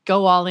can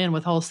go all in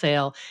with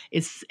wholesale,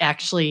 it's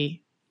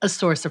actually a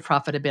source of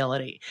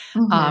profitability.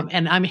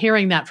 And I'm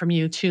hearing that from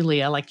you too,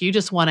 Leah. Like you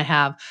just want to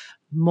have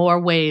more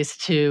ways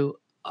to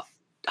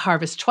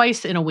harvest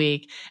twice in a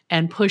week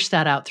and push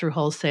that out through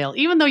wholesale.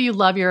 Even though you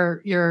love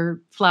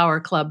your flower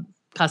club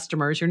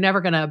customers, you're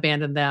never going to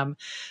abandon them.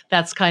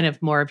 That's kind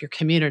of more of your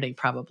community,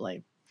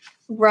 probably.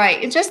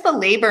 Right. It's just the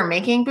labor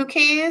making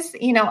bouquets.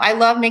 I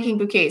love making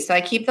bouquets. So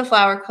I keep the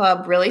flower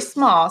club really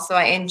small. So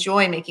I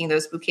enjoy making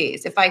those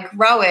bouquets. If I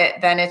grow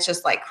it, then it's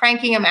just like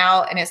cranking them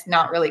out, and it's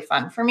not really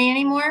fun for me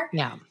anymore.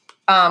 Yeah.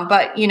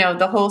 But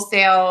the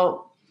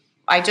wholesale,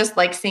 I just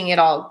like seeing it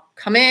all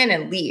come in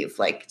and leave.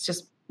 Like it's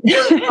just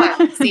really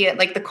fun to see it,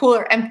 like the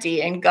cooler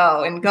empty and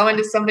go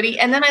into somebody.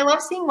 And then I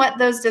love seeing what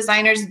those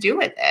designers do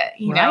with it,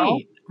 you know?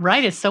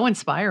 Right. It's so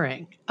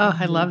inspiring. Oh,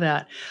 I love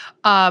that.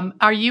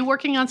 Are you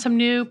working on some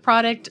new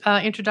product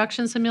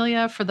introductions,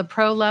 Amelia, for the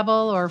pro level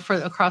or for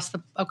across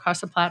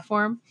the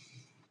platform?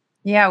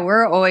 Yeah,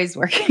 we're always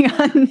working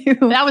on new.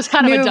 That was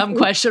kind of a dumb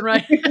question,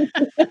 right?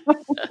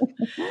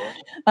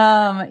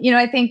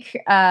 I think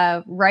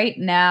right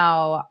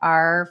now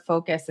our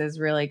focus is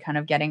really kind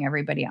of getting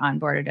everybody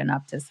onboarded and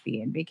up to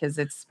speed, because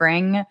it's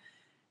spring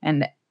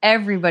and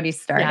everybody's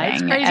starting. Yeah,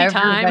 it's crazy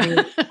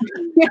time.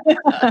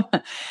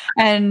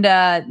 And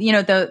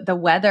the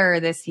weather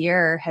this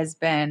year has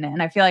been,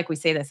 and I feel like we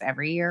say this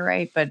every year,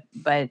 right? But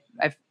I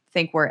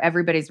think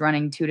everybody's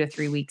running 2 to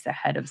 3 weeks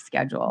ahead of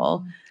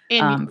schedule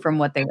from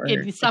what they were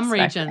in some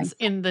expecting. regions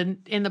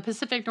in the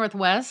Pacific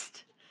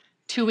Northwest.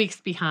 2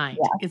 weeks behind.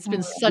 Yeah. It's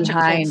been such a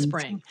cold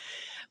spring.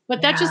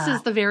 But that just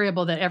is the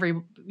variable that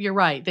you're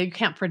right, that you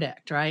can't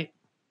predict, right?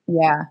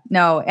 Yeah.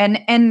 No.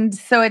 And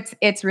so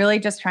it's really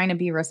just trying to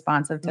be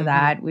responsive to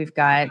that. We've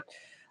got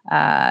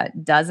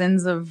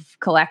dozens of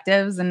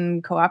collectives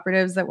and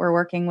cooperatives that we're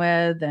working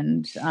with.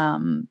 And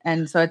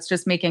so it's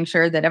just making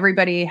sure that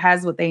everybody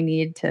has what they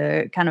need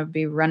to kind of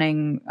be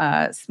running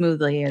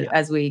smoothly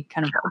as we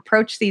kind of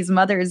approach these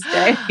Mother's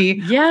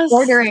Day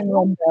ordering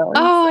windows.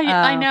 Oh,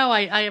 I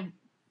know.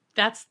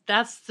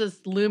 That's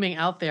just looming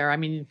out there. I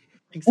mean,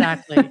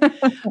 exactly. But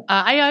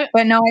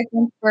no, I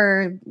think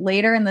for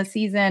later in the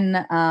season,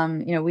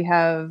 we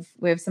have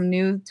some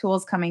new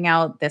tools coming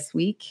out this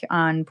week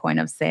on point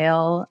of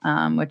sale,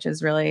 which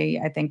is really,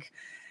 I think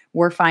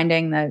we're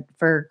finding that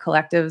for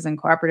collectives and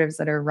cooperatives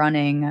that are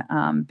running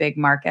big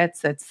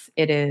markets,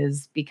 it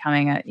is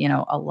becoming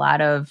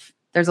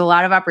there's a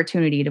lot of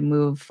opportunity to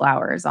move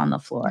flowers on the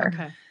floor.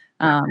 Okay.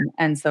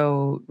 And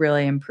so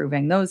really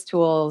improving those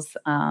tools,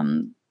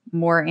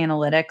 more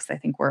analytics. I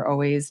think we're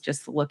always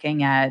just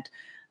looking at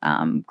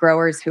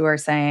growers who are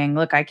saying,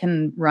 look, I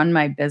can run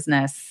my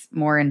business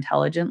more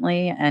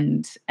intelligently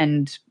and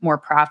more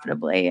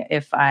profitably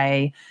if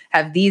I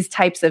have these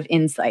types of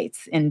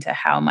insights into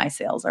how my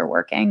sales are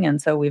working.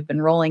 And so we've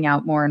been rolling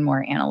out more and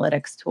more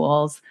analytics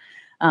tools.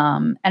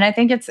 And I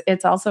think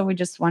it's also, we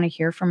just want to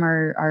hear from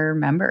our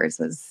members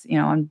as,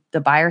 on the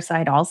buyer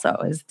side also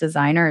as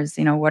designers,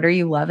 what are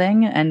you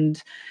loving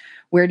and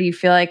where do you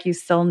feel like you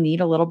still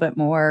need a little bit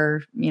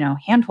more,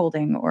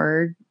 hand-holding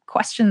or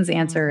questions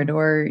answered,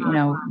 or,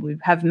 we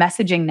have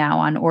messaging now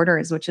on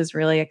orders, which is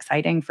really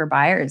exciting for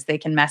buyers. They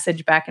can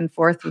message back and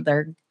forth with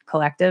their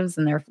collectives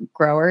and their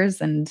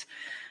growers. And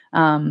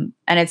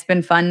it's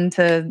been fun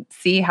to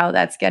see how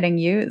that's getting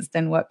used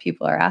and what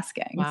people are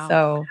asking. Wow.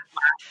 So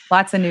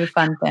lots of new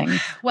fun things.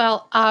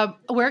 Well,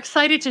 we're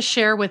excited to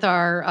share with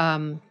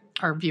our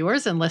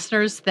viewers and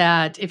listeners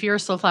that if you're a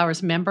Slow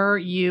Flowers member,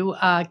 you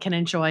can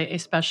enjoy a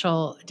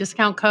special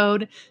discount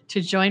code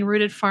to join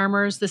Rooted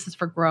Farmers. This is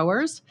for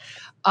growers.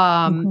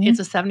 It's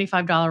a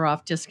 $75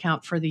 off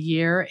discount for the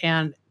year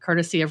and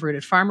courtesy of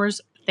Rooted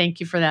Farmers. Thank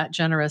you for that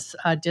generous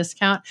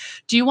discount.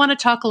 Do you want to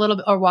talk a little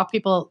bit or walk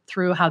people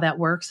through how that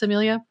works,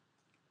 Amelia?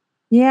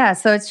 Yeah,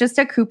 so it's just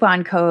a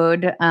coupon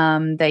code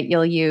that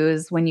you'll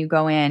use when you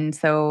go in.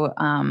 So,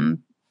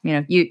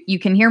 you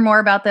can hear more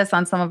about this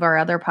on some of our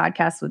other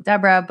podcasts with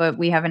Deborah, but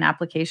we have an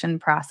application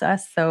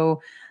process.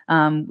 So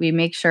we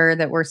make sure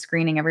that we're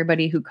screening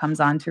everybody who comes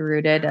on to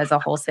Rooted as a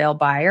wholesale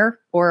buyer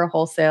or a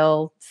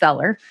wholesale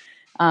seller.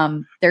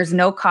 There's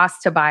no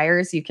cost to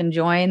buyers. You can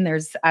join.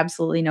 There's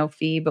absolutely no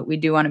fee, but we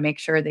do want to make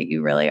sure that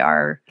you really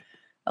are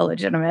a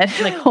legitimate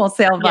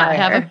wholesale buyer.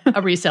 Yeah, have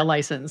a resale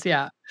license.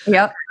 Yeah.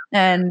 Yep.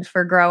 And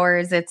for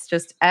growers, it's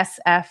just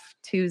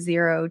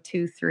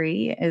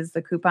SF2023 is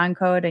the coupon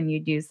code. And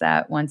you'd use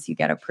that once you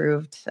get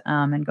approved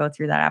and go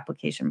through that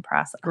application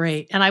process.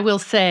 Great. And I will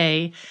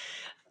say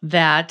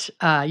that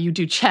you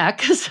do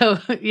check. So,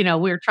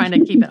 we're trying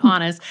to keep it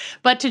honest.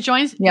 But to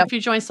join, if you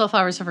join Slow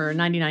Flowers for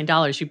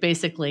 $99, you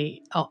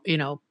basically,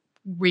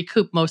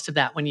 recoup most of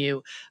that when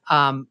you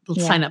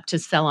sign up to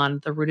sell on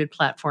the Rooted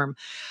platform.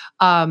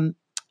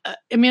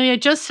 Amelia,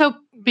 just so,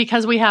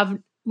 because we have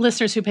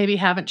listeners who maybe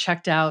haven't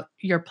checked out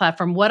your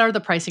platform, what are the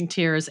pricing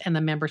tiers and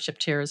the membership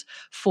tiers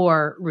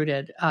for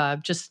Rooted?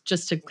 Just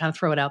to kind of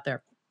throw it out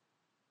there.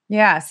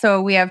 Yeah,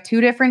 so we have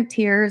two different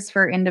tiers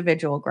for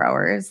individual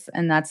growers,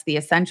 and that's the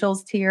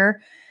Essentials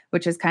tier,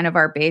 which is kind of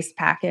our base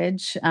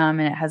package,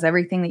 and it has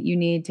everything that you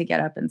need to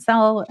get up and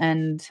sell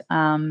and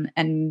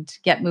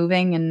get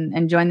moving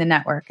and join the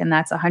network, and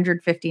that's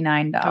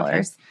 $159.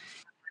 Okay.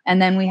 And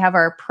then we have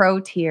our Pro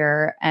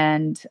tier,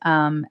 and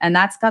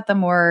that's got the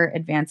more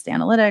advanced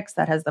analytics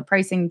that has the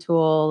pricing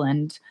tool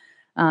and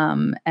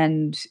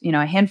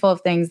a handful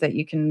of things that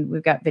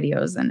we've got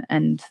videos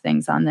and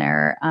things on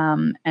there.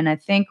 And I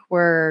think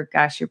you're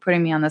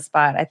putting me on the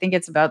spot. I think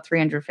it's about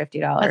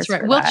 $350. That's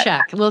right.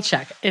 We'll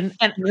check. And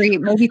maybe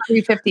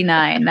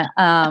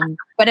 $359.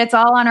 But it's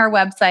all on our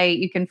website.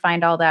 You can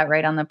find all that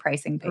right on the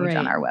pricing page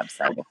on our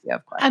website if you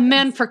have questions. And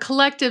then for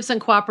collectives and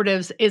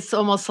cooperatives, it's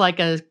almost like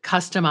a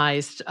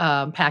customized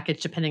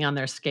package depending on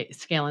their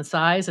scale and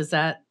size. Is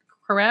that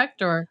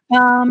correct? Or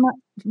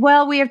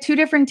well, we have two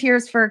different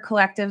tiers for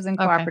collectives and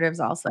cooperatives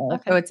also.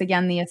 Okay. So it's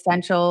again the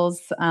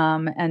Essentials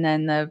and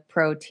then the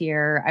Pro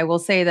tier. I will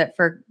say that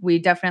we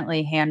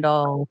definitely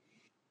handle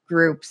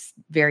groups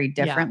very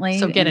differently.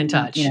 So get in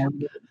touch.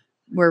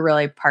 We're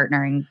really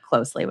partnering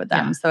closely with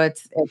them. Yeah. So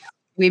it's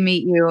we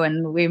meet you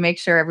and we make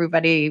sure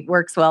everybody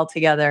works well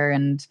together,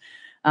 and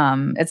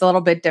it's a little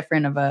bit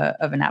different of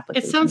an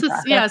application.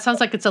 It sounds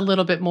like it's a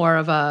little bit more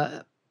of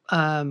a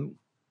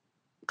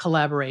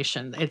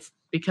collaboration. It's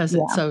because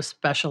it's so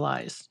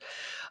specialized.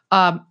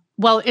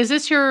 Well, is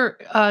this your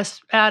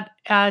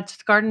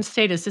at Garden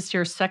State? Is this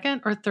your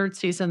second or third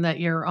season that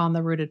you're on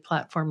the Rooted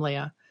platform,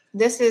 Leah?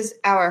 This is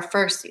our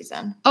first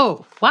season.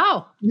 Oh,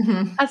 wow.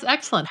 Mm-hmm. That's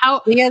excellent.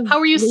 How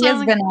are you selling?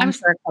 Leah's been on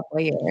for a couple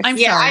of years. I've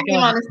been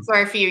on this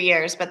for a few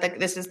years, but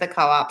this is the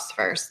co-op's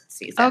first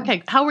season.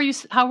 Okay. How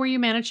were you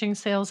managing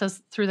sales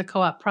through the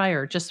co-op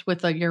prior, just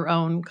with your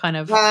own kind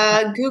of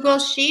Google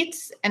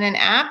Sheets and an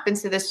app, and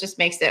so this just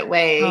makes it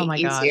way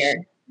easier.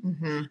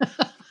 Mm-hmm.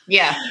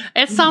 Yeah.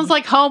 It sounds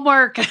like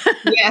homework.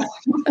 Yeah.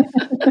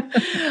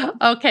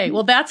 Okay.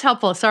 Well, that's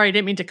helpful. Sorry, I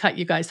didn't mean to cut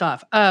you guys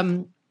off.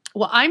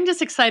 Well, I'm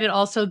just excited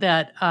also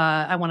that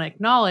I want to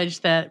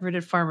acknowledge that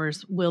Rooted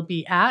Farmers will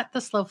be at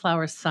the Slow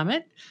Flowers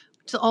Summit.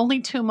 It's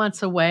only 2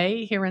 months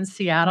away here in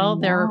Seattle.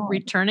 They're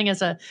returning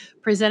as a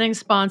presenting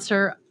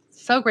sponsor.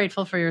 So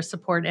grateful for your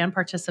support and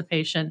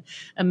participation,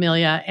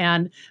 Amelia,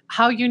 and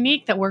how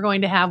unique that we're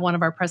going to have one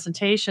of our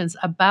presentations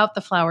about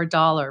the flower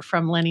dollar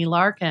from Lenny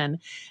Larkin.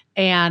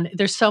 And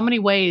there's so many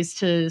ways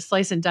to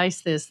slice and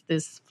dice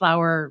this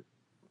flower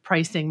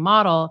pricing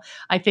model.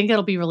 I think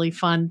it'll be really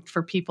fun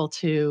for people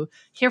to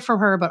hear from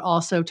her, but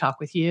also talk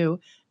with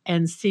you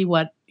and see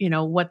what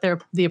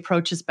the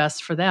approach is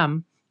best for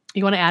them.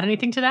 You want to add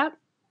anything to that?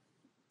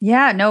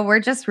 Yeah, no,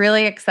 we're just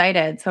really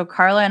excited. So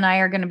Carla and I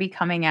are going to be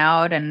coming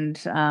out, and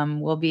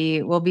we'll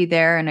be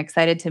there and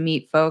excited to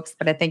meet folks.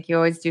 But I think you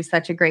always do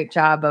such a great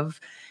job of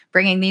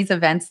bringing these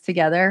events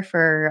together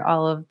for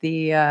all of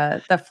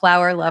the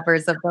flower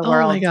lovers of the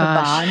world. Oh my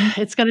gosh, to bond.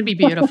 it's going to be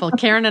beautiful.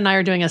 Karen and I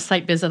are doing a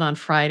site visit on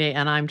Friday,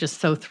 and I'm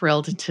just so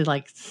thrilled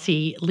to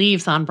see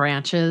leaves on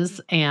branches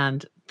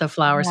and the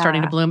flowers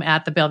starting to bloom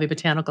at the Bellevue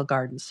Botanical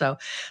Garden. So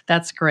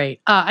that's great.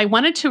 I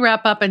wanted to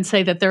wrap up and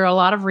say that there are a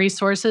lot of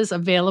resources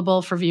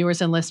available for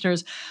viewers and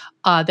listeners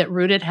that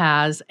Rooted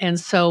has. And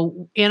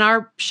so in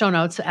our show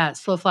notes at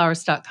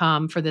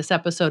slowflowers.com for this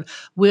episode,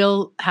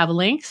 we'll have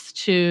links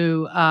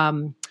to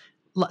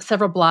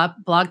several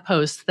blog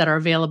posts that are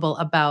available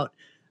about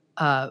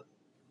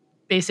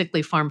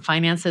basically farm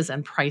finances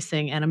and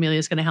pricing. And Amelia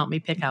is going to help me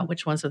pick out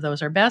which ones of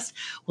those are best.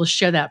 We'll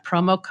share that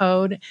promo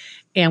code,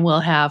 and we'll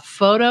have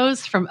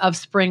photos of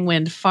Spring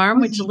Wind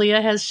Farm, which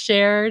Leah has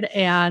shared,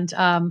 and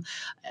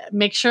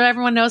make sure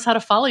everyone knows how to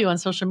follow you on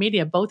social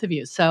media, both of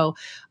you. So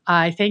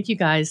I thank you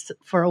guys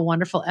for a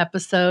wonderful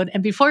episode.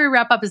 And before we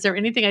wrap up, is there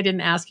anything I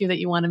didn't ask you that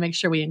you want to make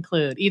sure we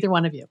include? Either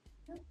one of you.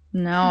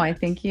 No, I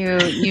think you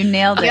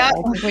nailed it. Yeah. I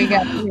think we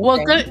got everything.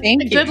 Well,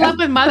 good luck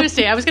with Mother's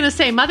Day. I was going to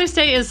say Mother's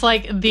Day is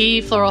like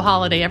the floral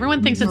holiday.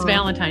 Everyone thinks it's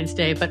Valentine's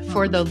Day, but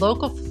for the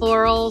local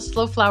floral,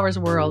 slow flowers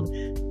world,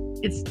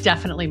 it's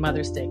definitely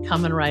Mother's Day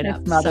coming right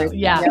up. So,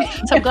 yeah.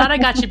 So I'm glad I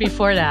got you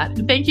before that.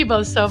 Thank you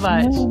both so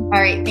much. All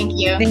right. Thank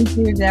you. Thank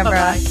you, Deborah.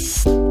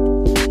 Bye-bye.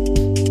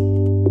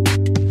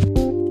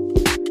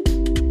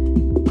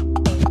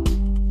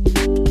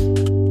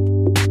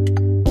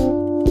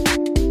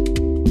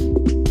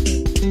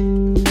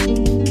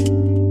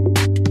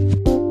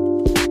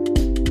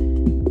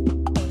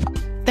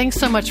 Thanks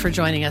so much for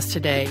joining us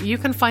today. You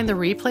can find the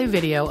replay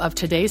video of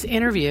today's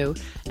interview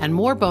and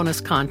more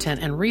bonus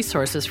content and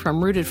resources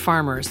from Rooted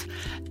Farmers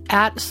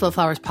at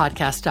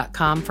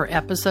slowflowerspodcast.com for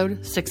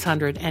episode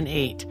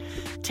 608.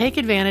 Take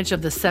advantage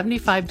of the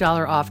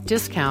 $75 off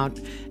discount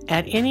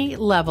at any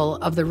level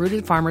of the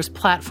Rooted Farmers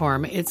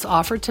platform. It's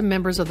offered to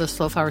members of the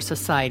Slow Flower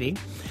Society,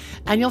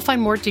 and you'll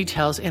find more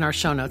details in our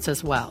show notes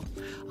as well.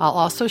 I'll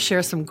also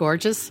share some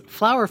gorgeous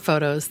flower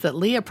photos that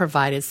Leah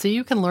provided so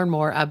you can learn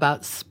more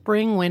about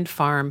Spring Wind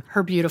Farm,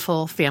 her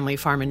beautiful family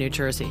farm in New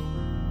Jersey.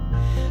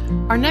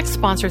 Our next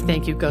sponsor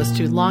thank you goes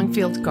to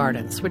Longfield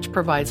Gardens, which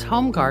provides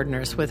home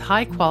gardeners with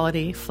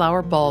high-quality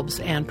flower bulbs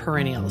and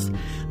perennials.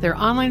 Their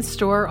online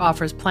store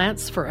offers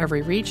plants for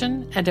every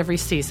region and every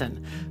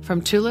season,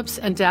 from tulips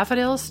and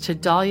daffodils to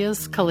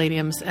dahlias,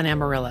 caladiums, and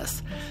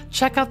amaryllis.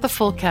 Check out the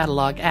full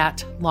catalog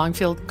at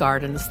Longfield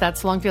Gardens.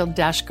 That's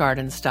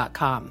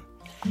longfield-gardens.com.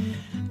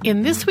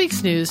 In this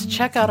week's news,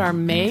 check out our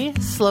May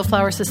Slow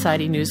Flower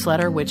Society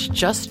newsletter, which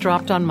just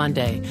dropped on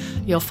Monday.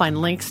 You'll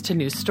find links to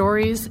new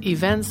stories,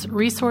 events,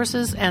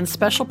 resources, and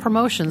special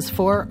promotions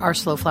for our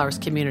Slow Flowers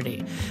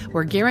community.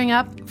 We're gearing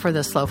up for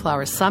the Slow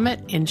Flowers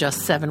Summit in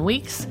just 7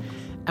 weeks,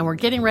 and we're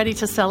getting ready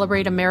to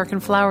celebrate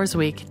American Flowers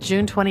Week,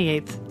 June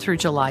 28th through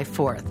July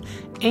 4th.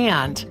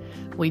 And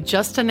we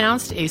just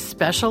announced a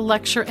special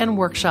lecture and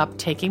workshop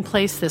taking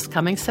place this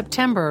coming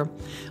September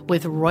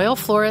with Royal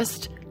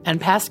Florist and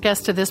past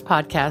guest to this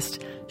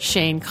podcast,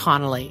 Shane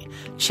Connolly.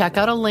 Check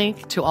out a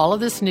link to all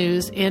of this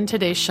news in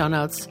today's show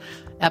notes,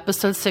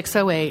 episode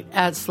 608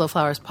 at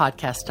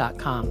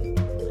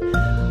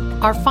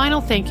slowflowerspodcast.com. Our final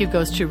thank you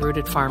goes to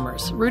Rooted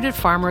Farmers. Rooted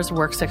Farmers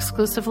works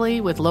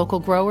exclusively with local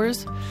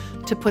growers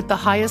to put the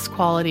highest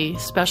quality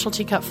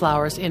specialty cut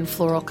flowers in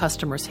floral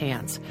customers'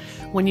 hands.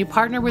 When you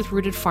partner with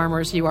Rooted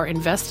Farmers, you are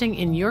investing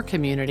in your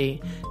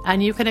community,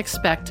 and you can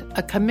expect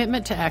a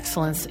commitment to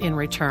excellence in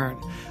return.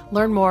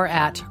 Learn more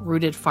at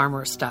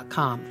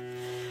rootedfarmers.com.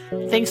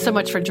 Thanks so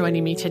much for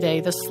joining me today.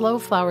 The Slow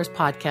Flowers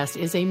podcast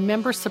is a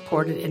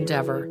member-supported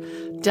endeavor,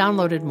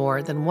 downloaded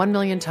more than 1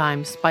 million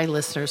times by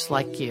listeners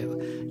like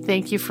you.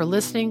 Thank you for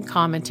listening,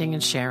 commenting,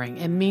 and sharing.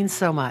 It means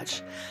so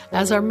much.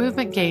 As our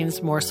movement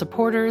gains more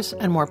supporters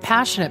and more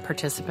passionate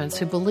participants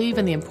who believe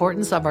in the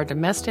importance of our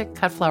domestic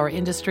cut flower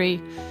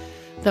industry,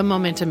 the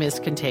momentum is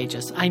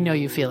contagious. I know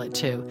you feel it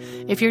too.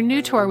 If you're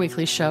new to our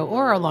weekly show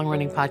or our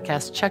long-running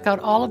podcast, check out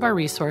all of our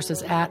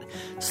resources at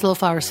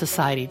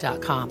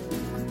slowflowersociety.com.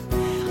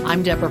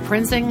 I'm Deborah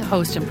Prinzing,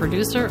 host and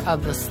producer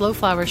of The Slow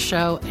Flowers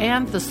Show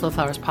and The Slow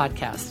Flowers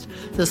Podcast.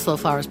 The Slow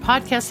Flowers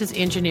Podcast is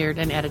engineered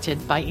and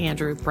edited by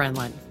Andrew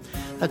Brenlin.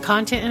 The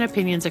content and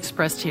opinions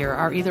expressed here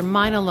are either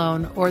mine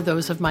alone or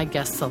those of my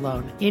guests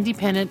alone,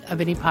 independent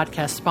of any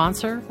podcast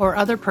sponsor or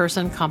other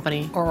person,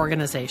 company, or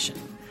organization.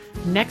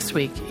 Next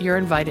week, you're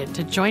invited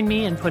to join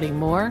me in putting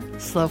more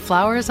slow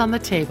flowers on the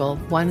table,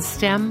 one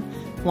stem,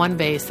 one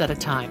vase at a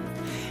time.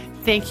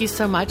 Thank you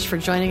so much for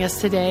joining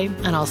us today,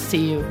 and I'll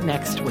see you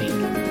next week.